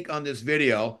Ohio's take on this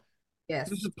video. Yes.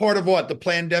 This is part of what? The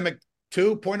pandemic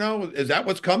 2.0? Is that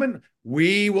what's coming?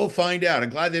 We will find out. I'm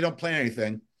glad they don't plan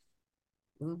anything.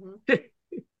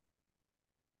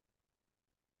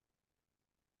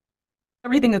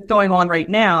 Everything that's going on right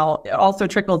now also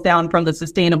trickles down from the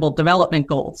Sustainable Development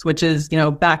Goals, which is,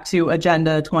 back to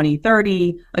Agenda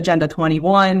 2030, Agenda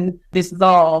 21. This is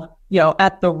all,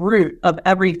 at the root of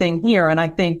everything here. And I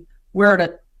think we're at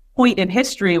a point in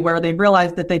history where they've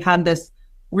realized that they've had this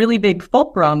really big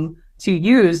fulcrum to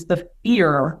use the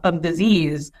fear of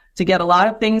disease to get a lot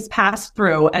of things passed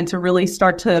through and to really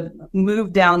start to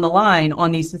move down the line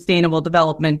on these Sustainable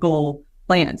Development Goal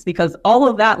plans, because all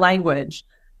of that language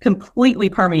completely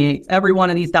permeates every one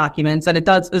of these documents. And it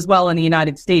does as well in the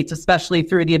United States, especially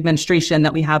through the administration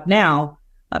that we have now,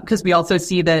 because we also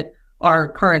see that our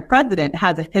current president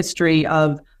has a history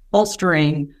of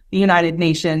bolstering the United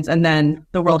Nations and then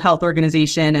the World Health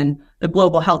Organization and the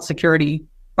global health security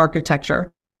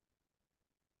architecture.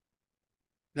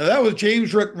 Now, that was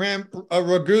James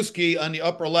Roguski on the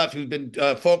upper left, who's been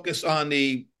focused on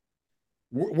the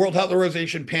World Health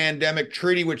Organization pandemic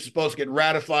treaty, which is supposed to get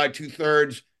ratified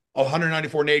 2/3 of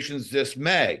 194 nations this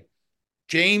May.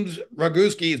 James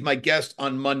Roguski is my guest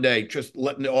on Monday, just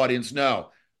letting the audience know.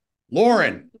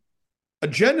 Lauran,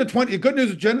 Agenda 20, good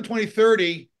news, Agenda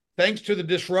 2030, thanks to the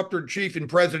disruptor chief in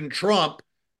President Trump,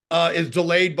 is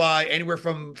delayed by anywhere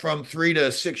from 3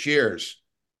 to 6 years.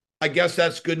 I guess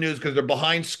that's good news because they're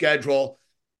behind schedule.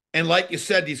 And like you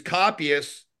said, these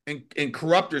copyists and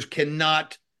corruptors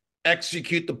cannot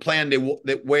execute the plan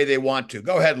the way they want to.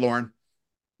 Go ahead, Lauran.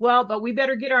 Well, but we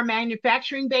better get our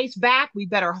manufacturing base back. We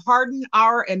better harden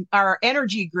our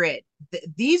energy grid.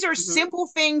 These are simple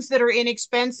things that are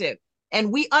inexpensive.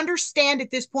 And we understand at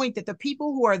this point that the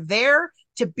people who are there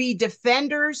to be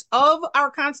defenders of our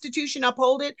Constitution,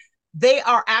 uphold it, they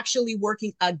are actually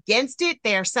working against it.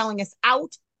 They are selling us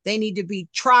out. They need to be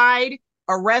tried,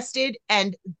 arrested,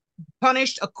 and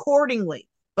punished accordingly.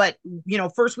 But,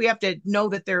 first we have to know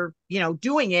that they're,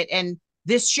 doing it. And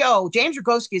this show, James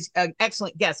Roguski is an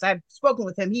excellent guest. I've spoken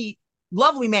with him.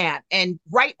 Lovely man and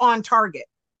right on target,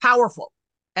 powerful.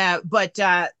 But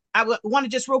I want to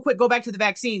just real quick go back to the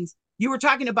vaccines. You were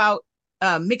talking about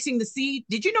mixing the seed.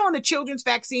 Did you know in the children's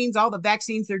vaccines, all the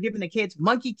vaccines they're giving the kids,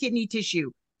 monkey kidney tissue,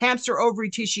 hamster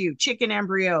ovary tissue, chicken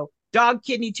embryo, dog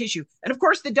kidney tissue. And of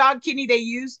course, the dog kidney they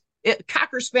use,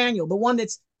 Cocker Spaniel, the one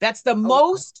that's the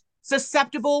most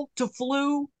susceptible to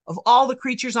flu of all the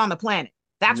creatures on the planet.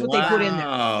 That's what they put in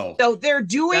there. So they're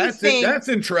doing things. That's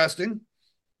interesting.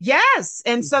 Yes.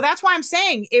 And so that's why I'm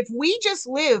saying, if we just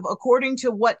live according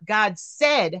to what God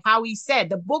said, how he said,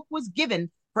 the book was given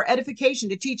for edification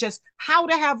to teach us how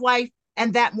to have life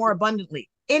and that more abundantly.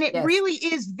 And it really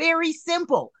is very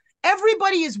simple.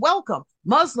 Everybody is welcome.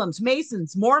 Muslims,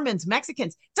 Masons, Mormons,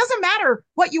 Mexicans. Doesn't matter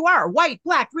what you are, white,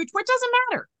 black, rich, what doesn't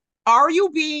matter. Are you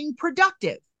being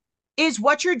productive? Is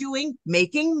what you're doing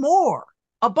making more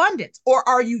abundance, or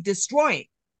are you destroying?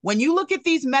 When you look at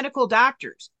these medical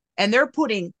doctors and they're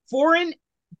putting foreign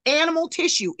animal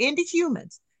tissue into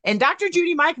humans, and Dr.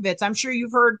 Judy Mikovits, I'm sure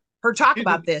you've heard her talk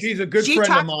about this. She's a good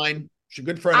friend of mine. She's a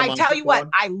good friend of mine. I tell you what,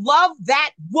 I love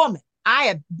that woman. I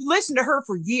have listened to her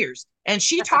for years, and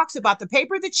she talks about the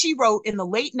paper that she wrote in the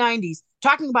late 90s,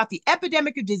 talking about the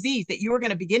epidemic of disease that you are going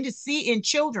to begin to see in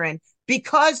children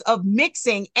because of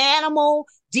mixing animal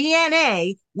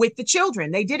DNA with the children.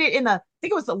 They did it in I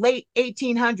think it was the late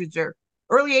 1800s or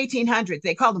early 1800s.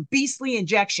 They called them beastly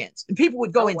injections, and people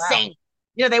would go insane.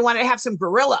 Wow. They wanted to have some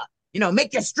gorilla,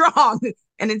 make you strong,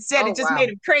 and instead it just made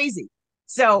them crazy.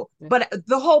 So, but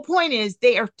the whole point is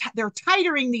they're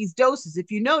titering these doses.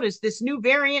 If you notice this new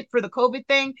variant for the COVID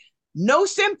thing, no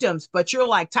symptoms, but you're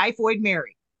like typhoid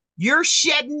Mary. You're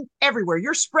shedding everywhere.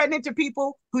 You're spreading it to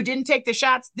people who didn't take the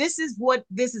shots. This is what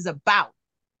this is about.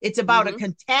 It's about a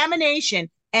contamination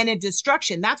and a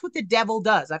destruction. That's what the devil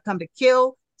does. I've come to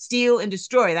kill, steal, and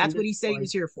destroy. That's what he said he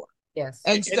was here for. Yes.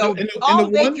 And so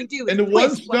all they can do is the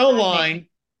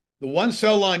one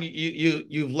cell line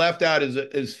you've left out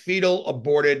is fetal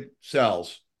aborted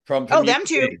cells from them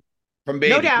too. From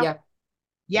baby. No doubt. Yep.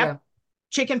 Yeah.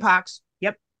 Chicken pox.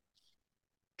 Yep.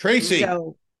 Traci.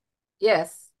 So,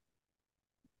 yes.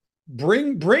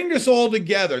 Bring this all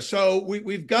together. So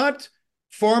we've got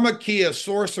pharmakia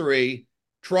sorcery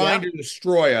trying to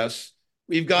destroy us.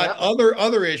 We've got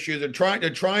other issues. They're trying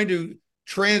to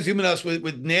transhuman us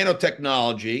with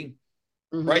nanotechnology,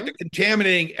 right? They're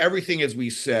contaminating everything, as we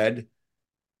said.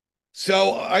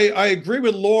 So I agree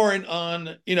with Lauran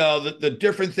on, the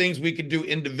different things we can do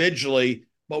individually,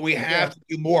 but we have Yeah. to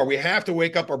do more. We have to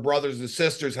wake up our brothers and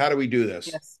sisters. How do we do this?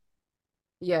 Yes.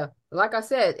 Yeah. Like I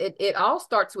said, it all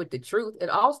starts with the truth. It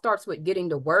all starts with getting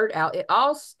the word out. It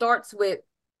all starts with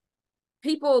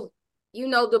people,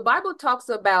 the Bible talks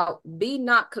about be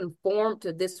not conformed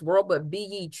to this world, but be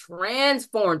ye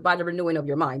transformed by the renewing of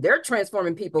your mind. They're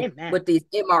transforming people Amen. with these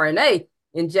mRNA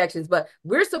injections, but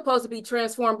we're supposed to be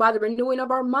transformed by the renewing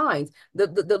of our minds,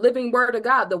 the living word of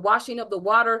God, the washing of the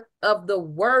water of the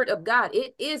word of God.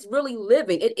 It is really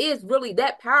living. It is really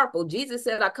that powerful. Jesus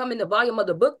said, I come in the volume of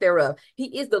the book thereof.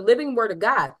 He is the living word of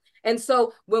God. And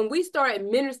so when we start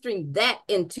administering that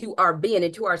into our being,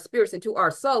 into our spirits, into our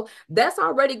soul, that's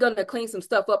already going to clean some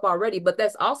stuff up already, but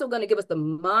that's also going to give us the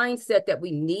mindset that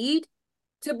we need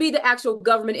to be the actual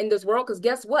government in this world. Because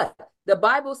guess what? The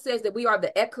Bible says that we are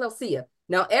the ecclesia.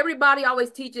 Now, everybody always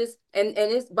teaches, and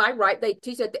it's by right, they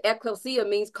teach that the ecclesia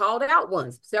means called out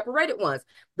ones, separated ones.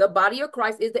 The body of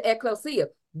Christ is the ecclesia.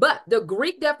 But the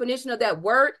Greek definition of that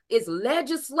word is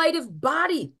legislative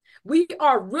body. We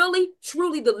are really,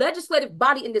 truly the legislative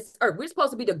body in this earth. We're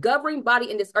supposed to be the governing body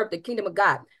in this earth, the kingdom of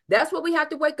God. That's what we have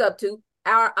to wake up to,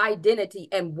 our identity,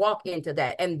 and walk into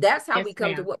that. And that's how Yes, we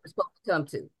come to ma'am. what we're supposed to come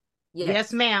to. Yes,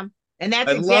 Yes. ma'am. And that's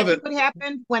I love exactly it. what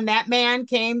happened when that man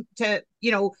came to,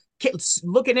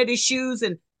 looking at his shoes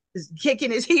and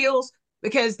kicking his heels.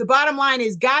 Because the bottom line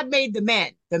is God made the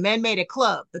men. The men made a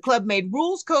club. The club made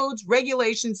rules, codes,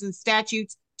 regulations, and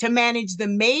statutes to manage the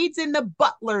maids and the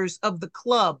butlers of the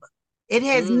club. It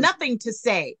has nothing to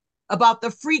say about the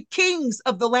free kings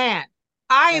of the land.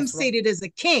 I am That's right. seated as a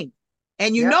king.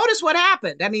 And you Yep. notice what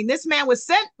happened. I mean, this man was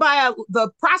sent by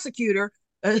the prosecutor,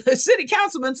 a city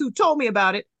councilman who told me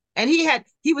about it. And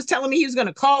he was telling me he was going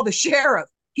to call the sheriff.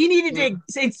 He needed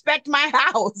to inspect my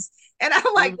house. And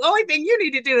I'm like, the only thing you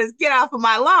need to do is get off of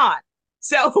my lawn.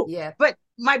 So, Yeah. but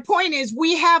my point is,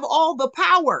 we have all the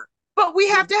power, but we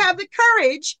have to have the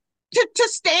courage to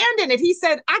stand in it. He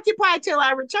said, occupy till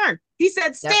I return. He said,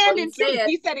 That's what stand he in truth. said.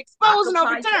 He said, expose and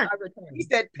Occupy till overturn. I return. He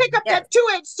said, pick up Yes. that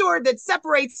two-edged sword that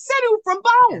separates sinew from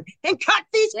bone and cut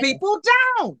these Yes. people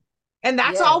down. And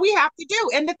that's Yes. all we have to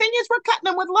do. And the thing is, we're cutting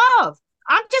them with love.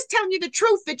 I'm just telling you the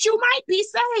truth that you might be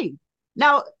saved.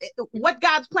 Now, what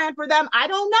God's plan for them, I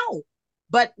don't know.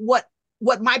 But what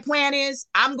my plan is,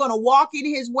 I'm going to walk in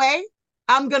his way.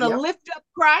 I'm going to lift up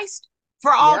Christ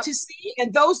for all to see.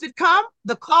 And those that come,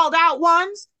 the called out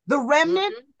ones, the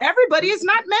remnant, everybody is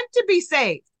not meant to be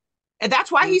saved. And that's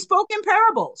why he spoke in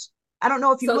parables. I don't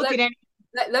know if you look at any.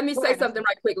 Let me say something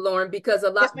right quick, Lauran, because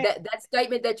that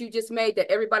statement that you just made,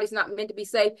 that everybody's not meant to be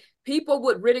saved, people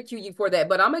would ridicule you for that.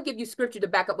 But I'm going to give you scripture to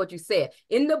back up what you said.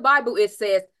 In the Bible, it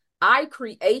says, I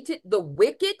created the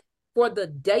wicked for the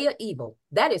day of evil.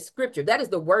 That is scripture. That is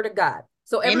the word of God.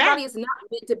 So everybody is not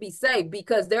meant to be saved,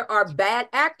 because there are bad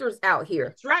actors out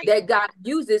here that God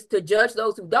uses to judge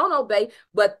those who don't obey.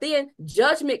 But then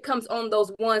judgment comes on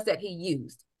those ones that he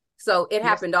used. So it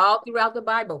happened all throughout the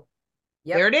Bible.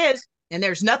 Yep. There it is. And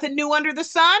there's nothing new under the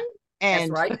sun.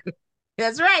 And that's right.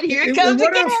 That's right. Here it comes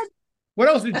again. What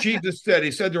else did Jesus said?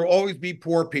 He said there will always be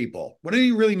poor people. What did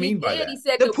he really mean by that? He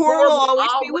said the poor will always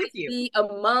be with you. Be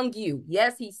among you.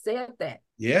 Yes, he said that.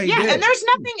 Yeah, he did. And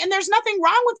there's nothing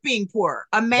wrong with being poor.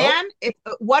 A man,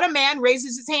 what a man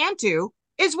raises his hand to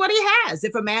is what he has.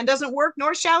 If a man doesn't work,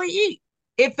 nor shall he eat.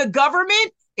 If the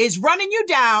government is running you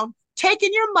down,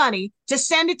 taking your money to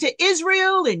send it to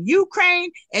Israel and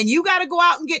Ukraine, and you got to go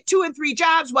out and get 2 and 3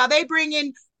 jobs while they bring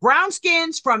in brown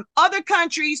skins from other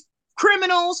countries,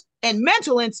 criminals, and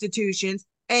mental institutions,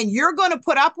 and you're going to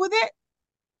put up with it,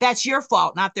 that's your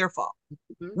fault, not their fault.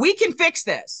 We can fix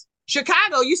this.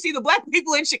 Chicago, you see the black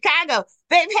people in Chicago,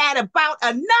 they've had about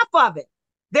enough of it.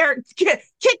 They're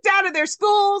kicked out of their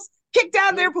schools, kicked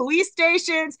out of their police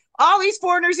stations, all these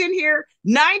foreigners in here,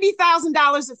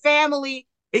 $90,000 a family,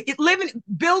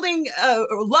 building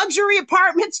luxury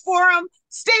apartments for them,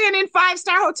 staying in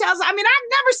 5-star hotels. I mean, I've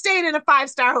never stayed in a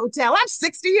 5-star hotel. I'm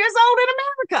 60 years old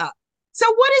in America.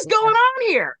 So what is going on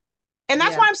here? And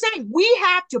that's why I'm saying we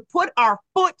have to put our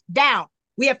foot down.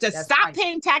 We have to stop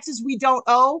paying taxes we don't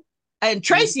owe. And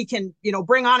Traci can,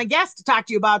 bring on a guest to talk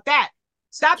to you about that.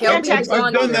 Stop paying taxes.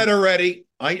 I've done that already.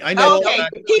 I know. Okay.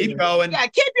 Keep going. Yeah,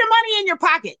 keep your money in your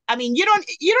pocket. I mean, you don't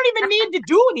even need to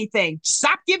do anything.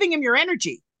 Stop giving them your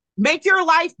energy. Build your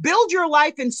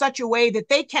life in such a way that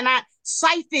they cannot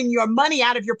siphon your money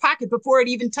out of your pocket before it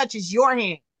even touches your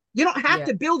hand. You don't have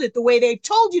to build it the way they've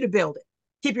told you to build it.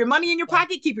 Keep your money in your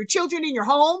pocket, keep your children in your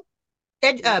home,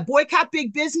 and boycott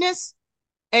big business,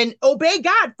 and obey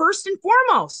God first and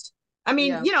foremost. I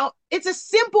mean, it's a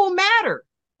simple matter.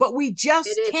 but we just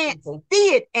It is can't simple.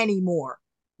 see it anymore.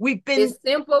 We've been It's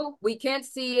simple. We can't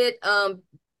see it.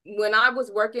 When I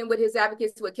was working with his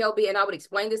advocates with Kelby, and I would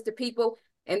explain this to people,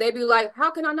 and they'd be like,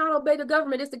 "How can I not obey the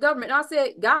government? It's the government." And I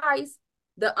said, "Guys,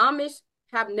 the Amish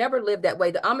have never lived that way.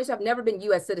 The Amish have never been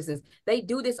U.S. citizens. They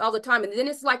do this all the time." And then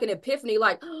it's like an epiphany,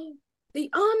 like, oh,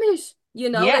 the Amish, they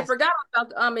yes, forgot about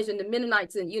the Amish and the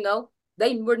Mennonites, and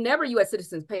they were never U.S.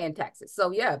 citizens paying taxes.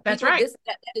 So yeah, that's people right.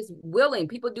 that is willing.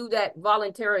 People do that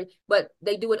voluntary, but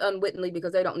they do it unwittingly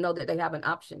because they don't know that they have an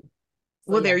option.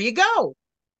 So Well, there you go.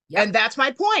 yep, And that's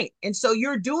my point. And so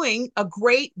you're doing a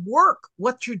great work.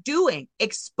 What you're doing,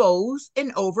 expose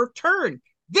and overturn.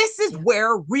 This is yeah,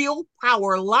 where real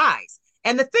power lies.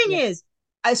 And the thing yeah, is,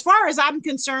 as far as I'm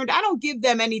concerned, I don't give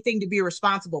them anything to be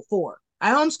responsible for. I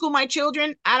homeschool my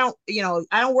children. I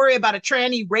don't worry about a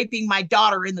tranny raping my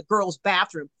daughter in the girls'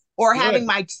 bathroom or having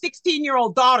Good. my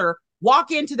 16-year-old daughter walk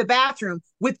into the bathroom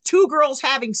with two girls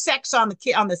having sex on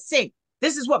the sink.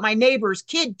 This is what my neighbor's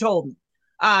kid told me.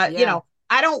 yeah.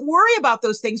 I don't worry about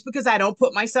those things because I don't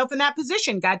put myself in that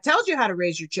position. God tells you how to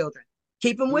raise your children.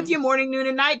 Keep them with Mm-hmm. you morning, noon,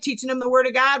 and night, teaching them the word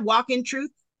of God, walk in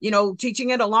truth, teaching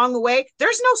it along the way.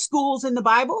 There's no schools in the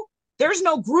Bible. There's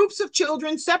no groups of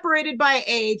children separated by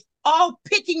age, all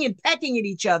picking and pecking at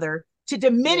each other to Yeah,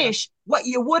 diminish what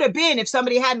you would have been if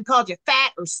somebody hadn't called you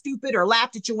fat or stupid or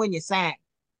laughed at you when you sang.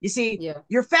 You see, yeah.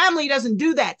 your family doesn't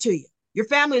do that to you. Your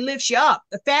family lifts you up.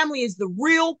 The family is the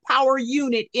real power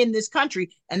unit in this country.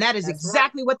 And that is That's right.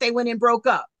 exactly what they went and broke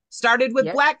up. Started with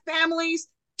Yeah. Black families,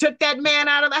 took that man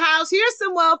out of the house. Here's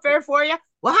some welfare for you.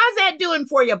 Well, how's that doing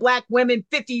for you, Black women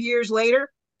 50 years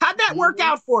later? How'd that work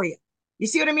Mm-hmm. out for you? You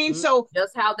see what I mean? Mm-hmm. So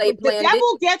Just how they the planned it.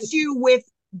 devil gets you with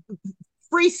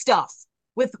free stuff,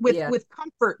 with with Yeah. with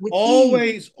comfort, with ease.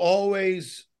 Always,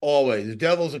 always, always. The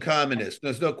devil's a communist.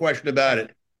 There's no question about Yeah.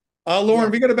 it. Lauran, Yeah.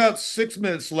 we got about 6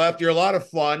 minutes left. You're a lot of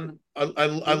fun. I love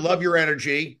Mm-hmm. your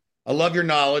energy. I love your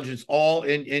knowledge. It's all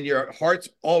in your heart's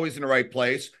always in the right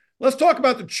place. Let's talk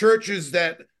about the churches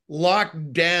that lock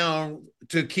down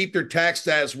to keep their tax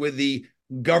status with the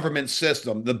government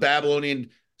system, the Babylonian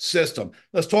system.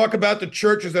 Let's talk about the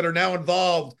churches that are now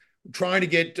involved trying to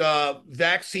get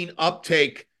vaccine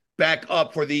uptake back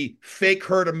up for the fake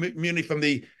herd immunity from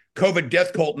the COVID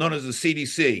death cult known as the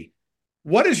CDC.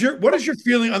 What is your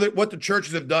feeling on what the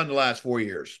churches have done the last 4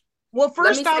 years? Well, Let me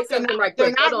first say off, something right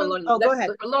they're quick. Hold not on, really. Lauren. Oh, go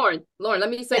ahead. Lauren, let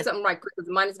me say Yes. something right quick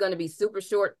because mine is going to be super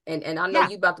short, and I know Yeah.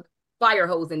 you about to fire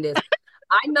hose in this.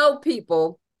 I know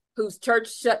people whose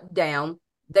church shut down.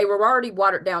 They were already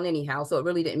watered down anyhow, so it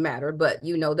really didn't matter. But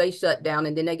they shut down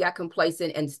and then they got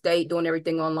complacent and stayed doing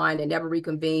everything online and never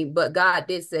reconvened. But God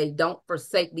did say, "Don't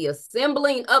forsake the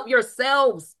assembling of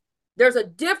yourselves." There's a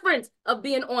difference of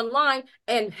being online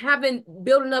and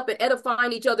building up and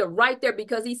edifying each other right there,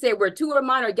 because he said, "Where two or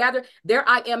mine are gathered, there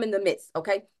I am in the midst."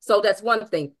 Okay. So that's one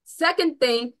thing. Second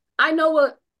thing, I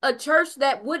know a church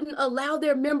that wouldn't allow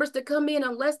their members to come in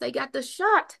unless they got the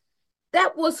shot.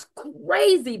 That was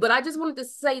crazy, but I just wanted to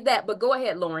say that. But go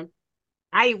ahead, Lauren.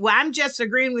 I'm just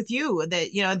agreeing with you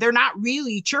that they're not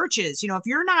really churches. If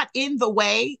you're not in the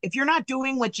way, if you're not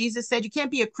doing what Jesus said, you can't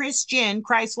be a Christian,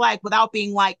 Christ-like, without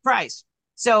being like Christ.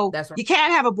 So That's right. you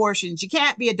can't have abortions, you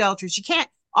can't be adulterers, you can't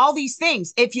all these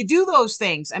things. If you do those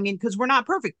things, I mean, because we're not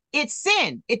perfect, it's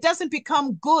sin. It doesn't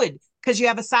become good because you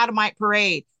have a sodomite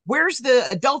parade. Where's the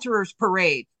adulterers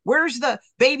parade? Where's the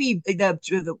baby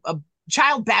the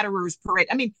child batterers parade?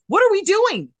 I mean, what are we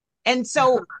doing? And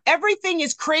so everything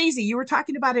is crazy. You were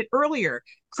talking about it earlier.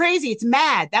 Crazy. It's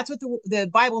mad. That's what the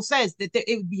Bible says, that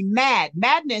it would be mad.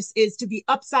 Madness is to be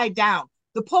upside down,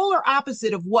 the polar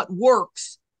opposite of what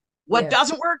works. What Yes.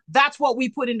 doesn't work, that's what we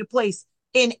put into place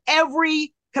in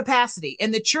every capacity.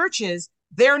 And the churches,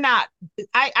 they're not,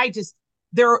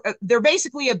 they're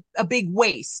basically a big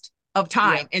waste of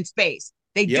time and space.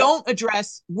 They Yep. don't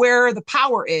address where the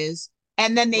power is,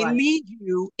 and then they Right. lead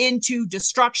you into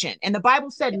destruction. And the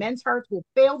Bible said men's hearts will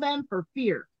fail them for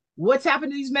fear. What's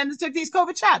happened to these men that took these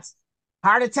COVID shots?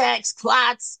 Heart attacks,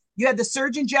 clots. You had the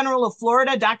Surgeon General of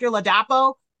Florida, Dr.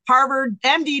 Ladapo, Harvard,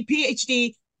 MD,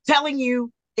 PhD, telling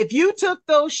you if you took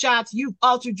those shots, you've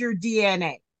altered your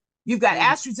DNA. You've got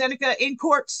AstraZeneca in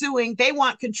court suing. They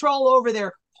want control over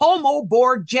their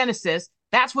homoborgenesis.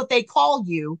 That's what they call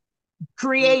you,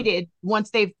 created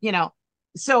once they've,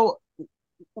 so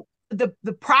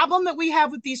the problem that we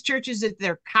have with these churches is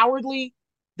they're cowardly.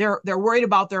 They're worried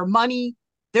about their money.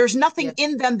 There's nothing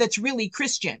in them that's really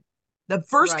Christian. The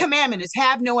first commandment is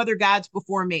have no other gods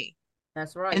before me.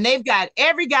 That's right. And they've got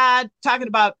every god talking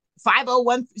about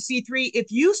 501c3. If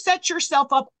you set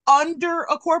yourself up under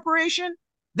a corporation,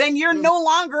 then you're no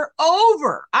longer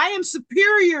over. I am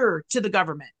superior to the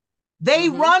government. They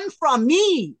run from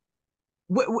me.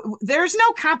 There's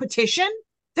no competition.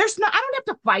 I don't have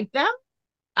to fight them.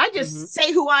 I just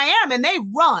say who I am and they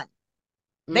run.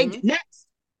 They next,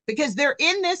 because they're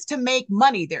in this to make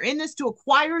money. They're in this to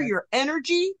acquire your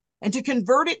energy and to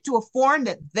convert it to a form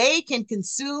that they can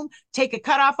consume, take a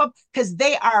cut off of, because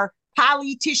they are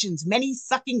politicians, many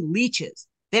sucking leeches.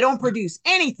 They don't produce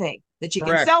anything that you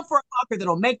can sell for a buck or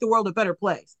that'll make the world a better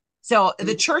place. So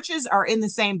the churches are in the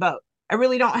same boat. I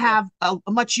really don't have a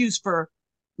much use for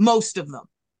most of them.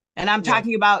 And I'm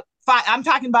talking about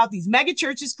these mega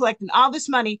churches collecting all this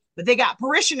money, but they got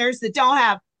parishioners that don't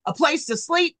have a place to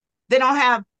sleep. They don't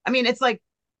have, I mean, it's like,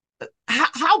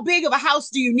 how big of a house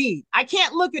do you need? I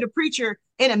can't look at a preacher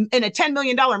in a $10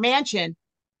 million mansion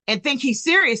and think he's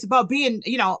serious about being,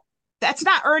 that's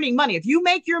not earning money. If you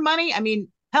make your money, I mean,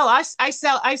 hell, I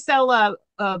sell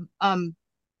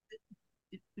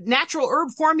natural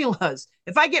herb formulas.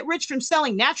 If I get rich from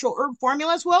selling natural herb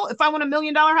formulas, well, if I want $1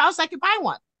 million house, I could buy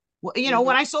one. Well,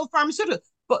 when I sold pharmaceuticals.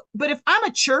 But if I'm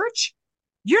a church,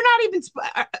 you're not even,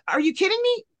 are you kidding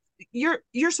me?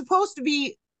 You're supposed to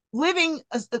be living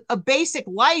a basic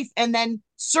life and then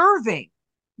serving,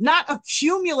 not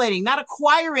accumulating, not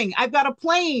acquiring. I've got a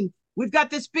plane. We've got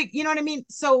this big, you know what I mean?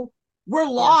 So we're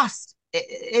lost.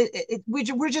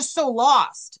 We're just so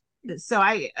lost. So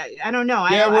I don't know.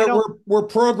 Yeah, we're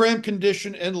program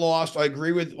conditioned and lost. I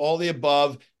agree with all the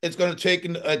above. It's going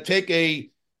to take a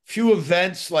few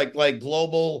events like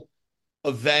global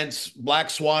events, black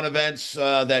swan events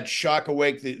that shock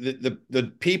awake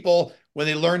the people when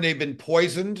they learn they've been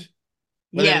poisoned.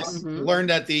 When they learn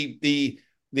that the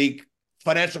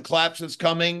financial collapse is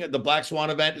coming, the black swan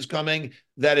event is coming.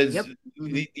 That is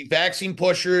the vaccine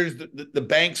pushers, the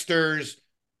banksters,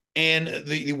 and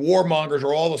the warmongers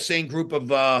are all the same group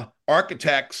of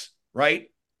architects, right?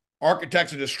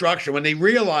 Architects of destruction. When they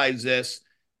realize this,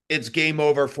 it's game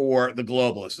over for the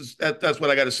globalists. That's what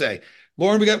I got to say.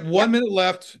 Lauran, we got 1 minute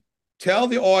left. Tell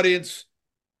the audience,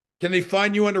 can they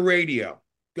find you on the radio?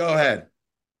 Go ahead.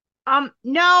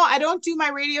 No, I don't do my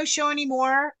radio show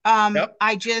anymore.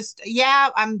 I just,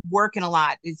 I'm working a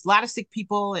lot. It's a lot of sick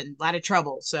people and a lot of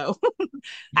trouble. So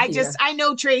I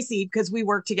know Traci because we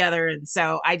work together. And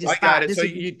so I got it. So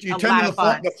you tend to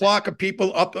the flock of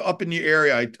people up in the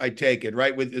area, I take it,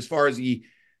 right? With as far as the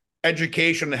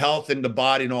education, the health, and the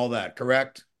body and all that,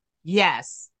 correct?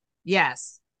 Yes.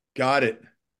 Got it.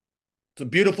 It's a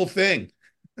beautiful thing.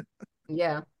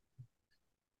 Yeah.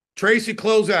 Traci,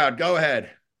 close out. Go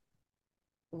ahead.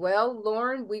 Well,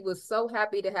 Lauran, we were so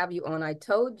happy to have you on. I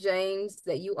told James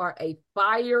that you are a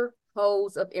fire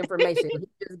hose of information. He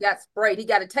just got sprayed. He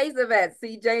got a taste of that.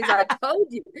 See, James, I told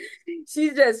you.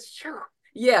 She's just,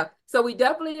 yeah. So we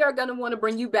definitely are going to want to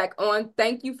bring you back on.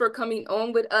 Thank you for coming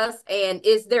on with us. And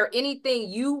is there anything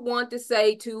you want to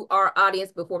say to our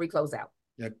audience before we close out?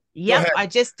 Yep. I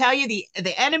just tell you,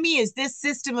 the enemy is this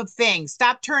system of things.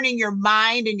 Stop turning your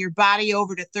mind and your body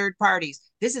over to third parties.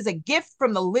 This is a gift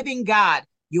from the living God.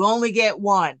 You only get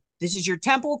one. This is your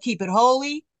temple. Keep it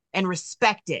holy and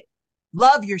respect it.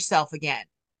 Love yourself again.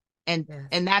 And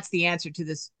that's the answer to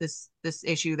this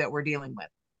issue that we're dealing with.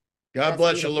 God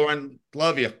bless you, Lauran.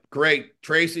 Love you. Great.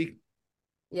 Traci?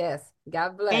 Yes.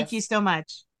 God bless. Thank you so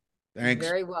much. Thanks.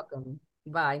 You're very welcome.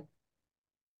 Bye.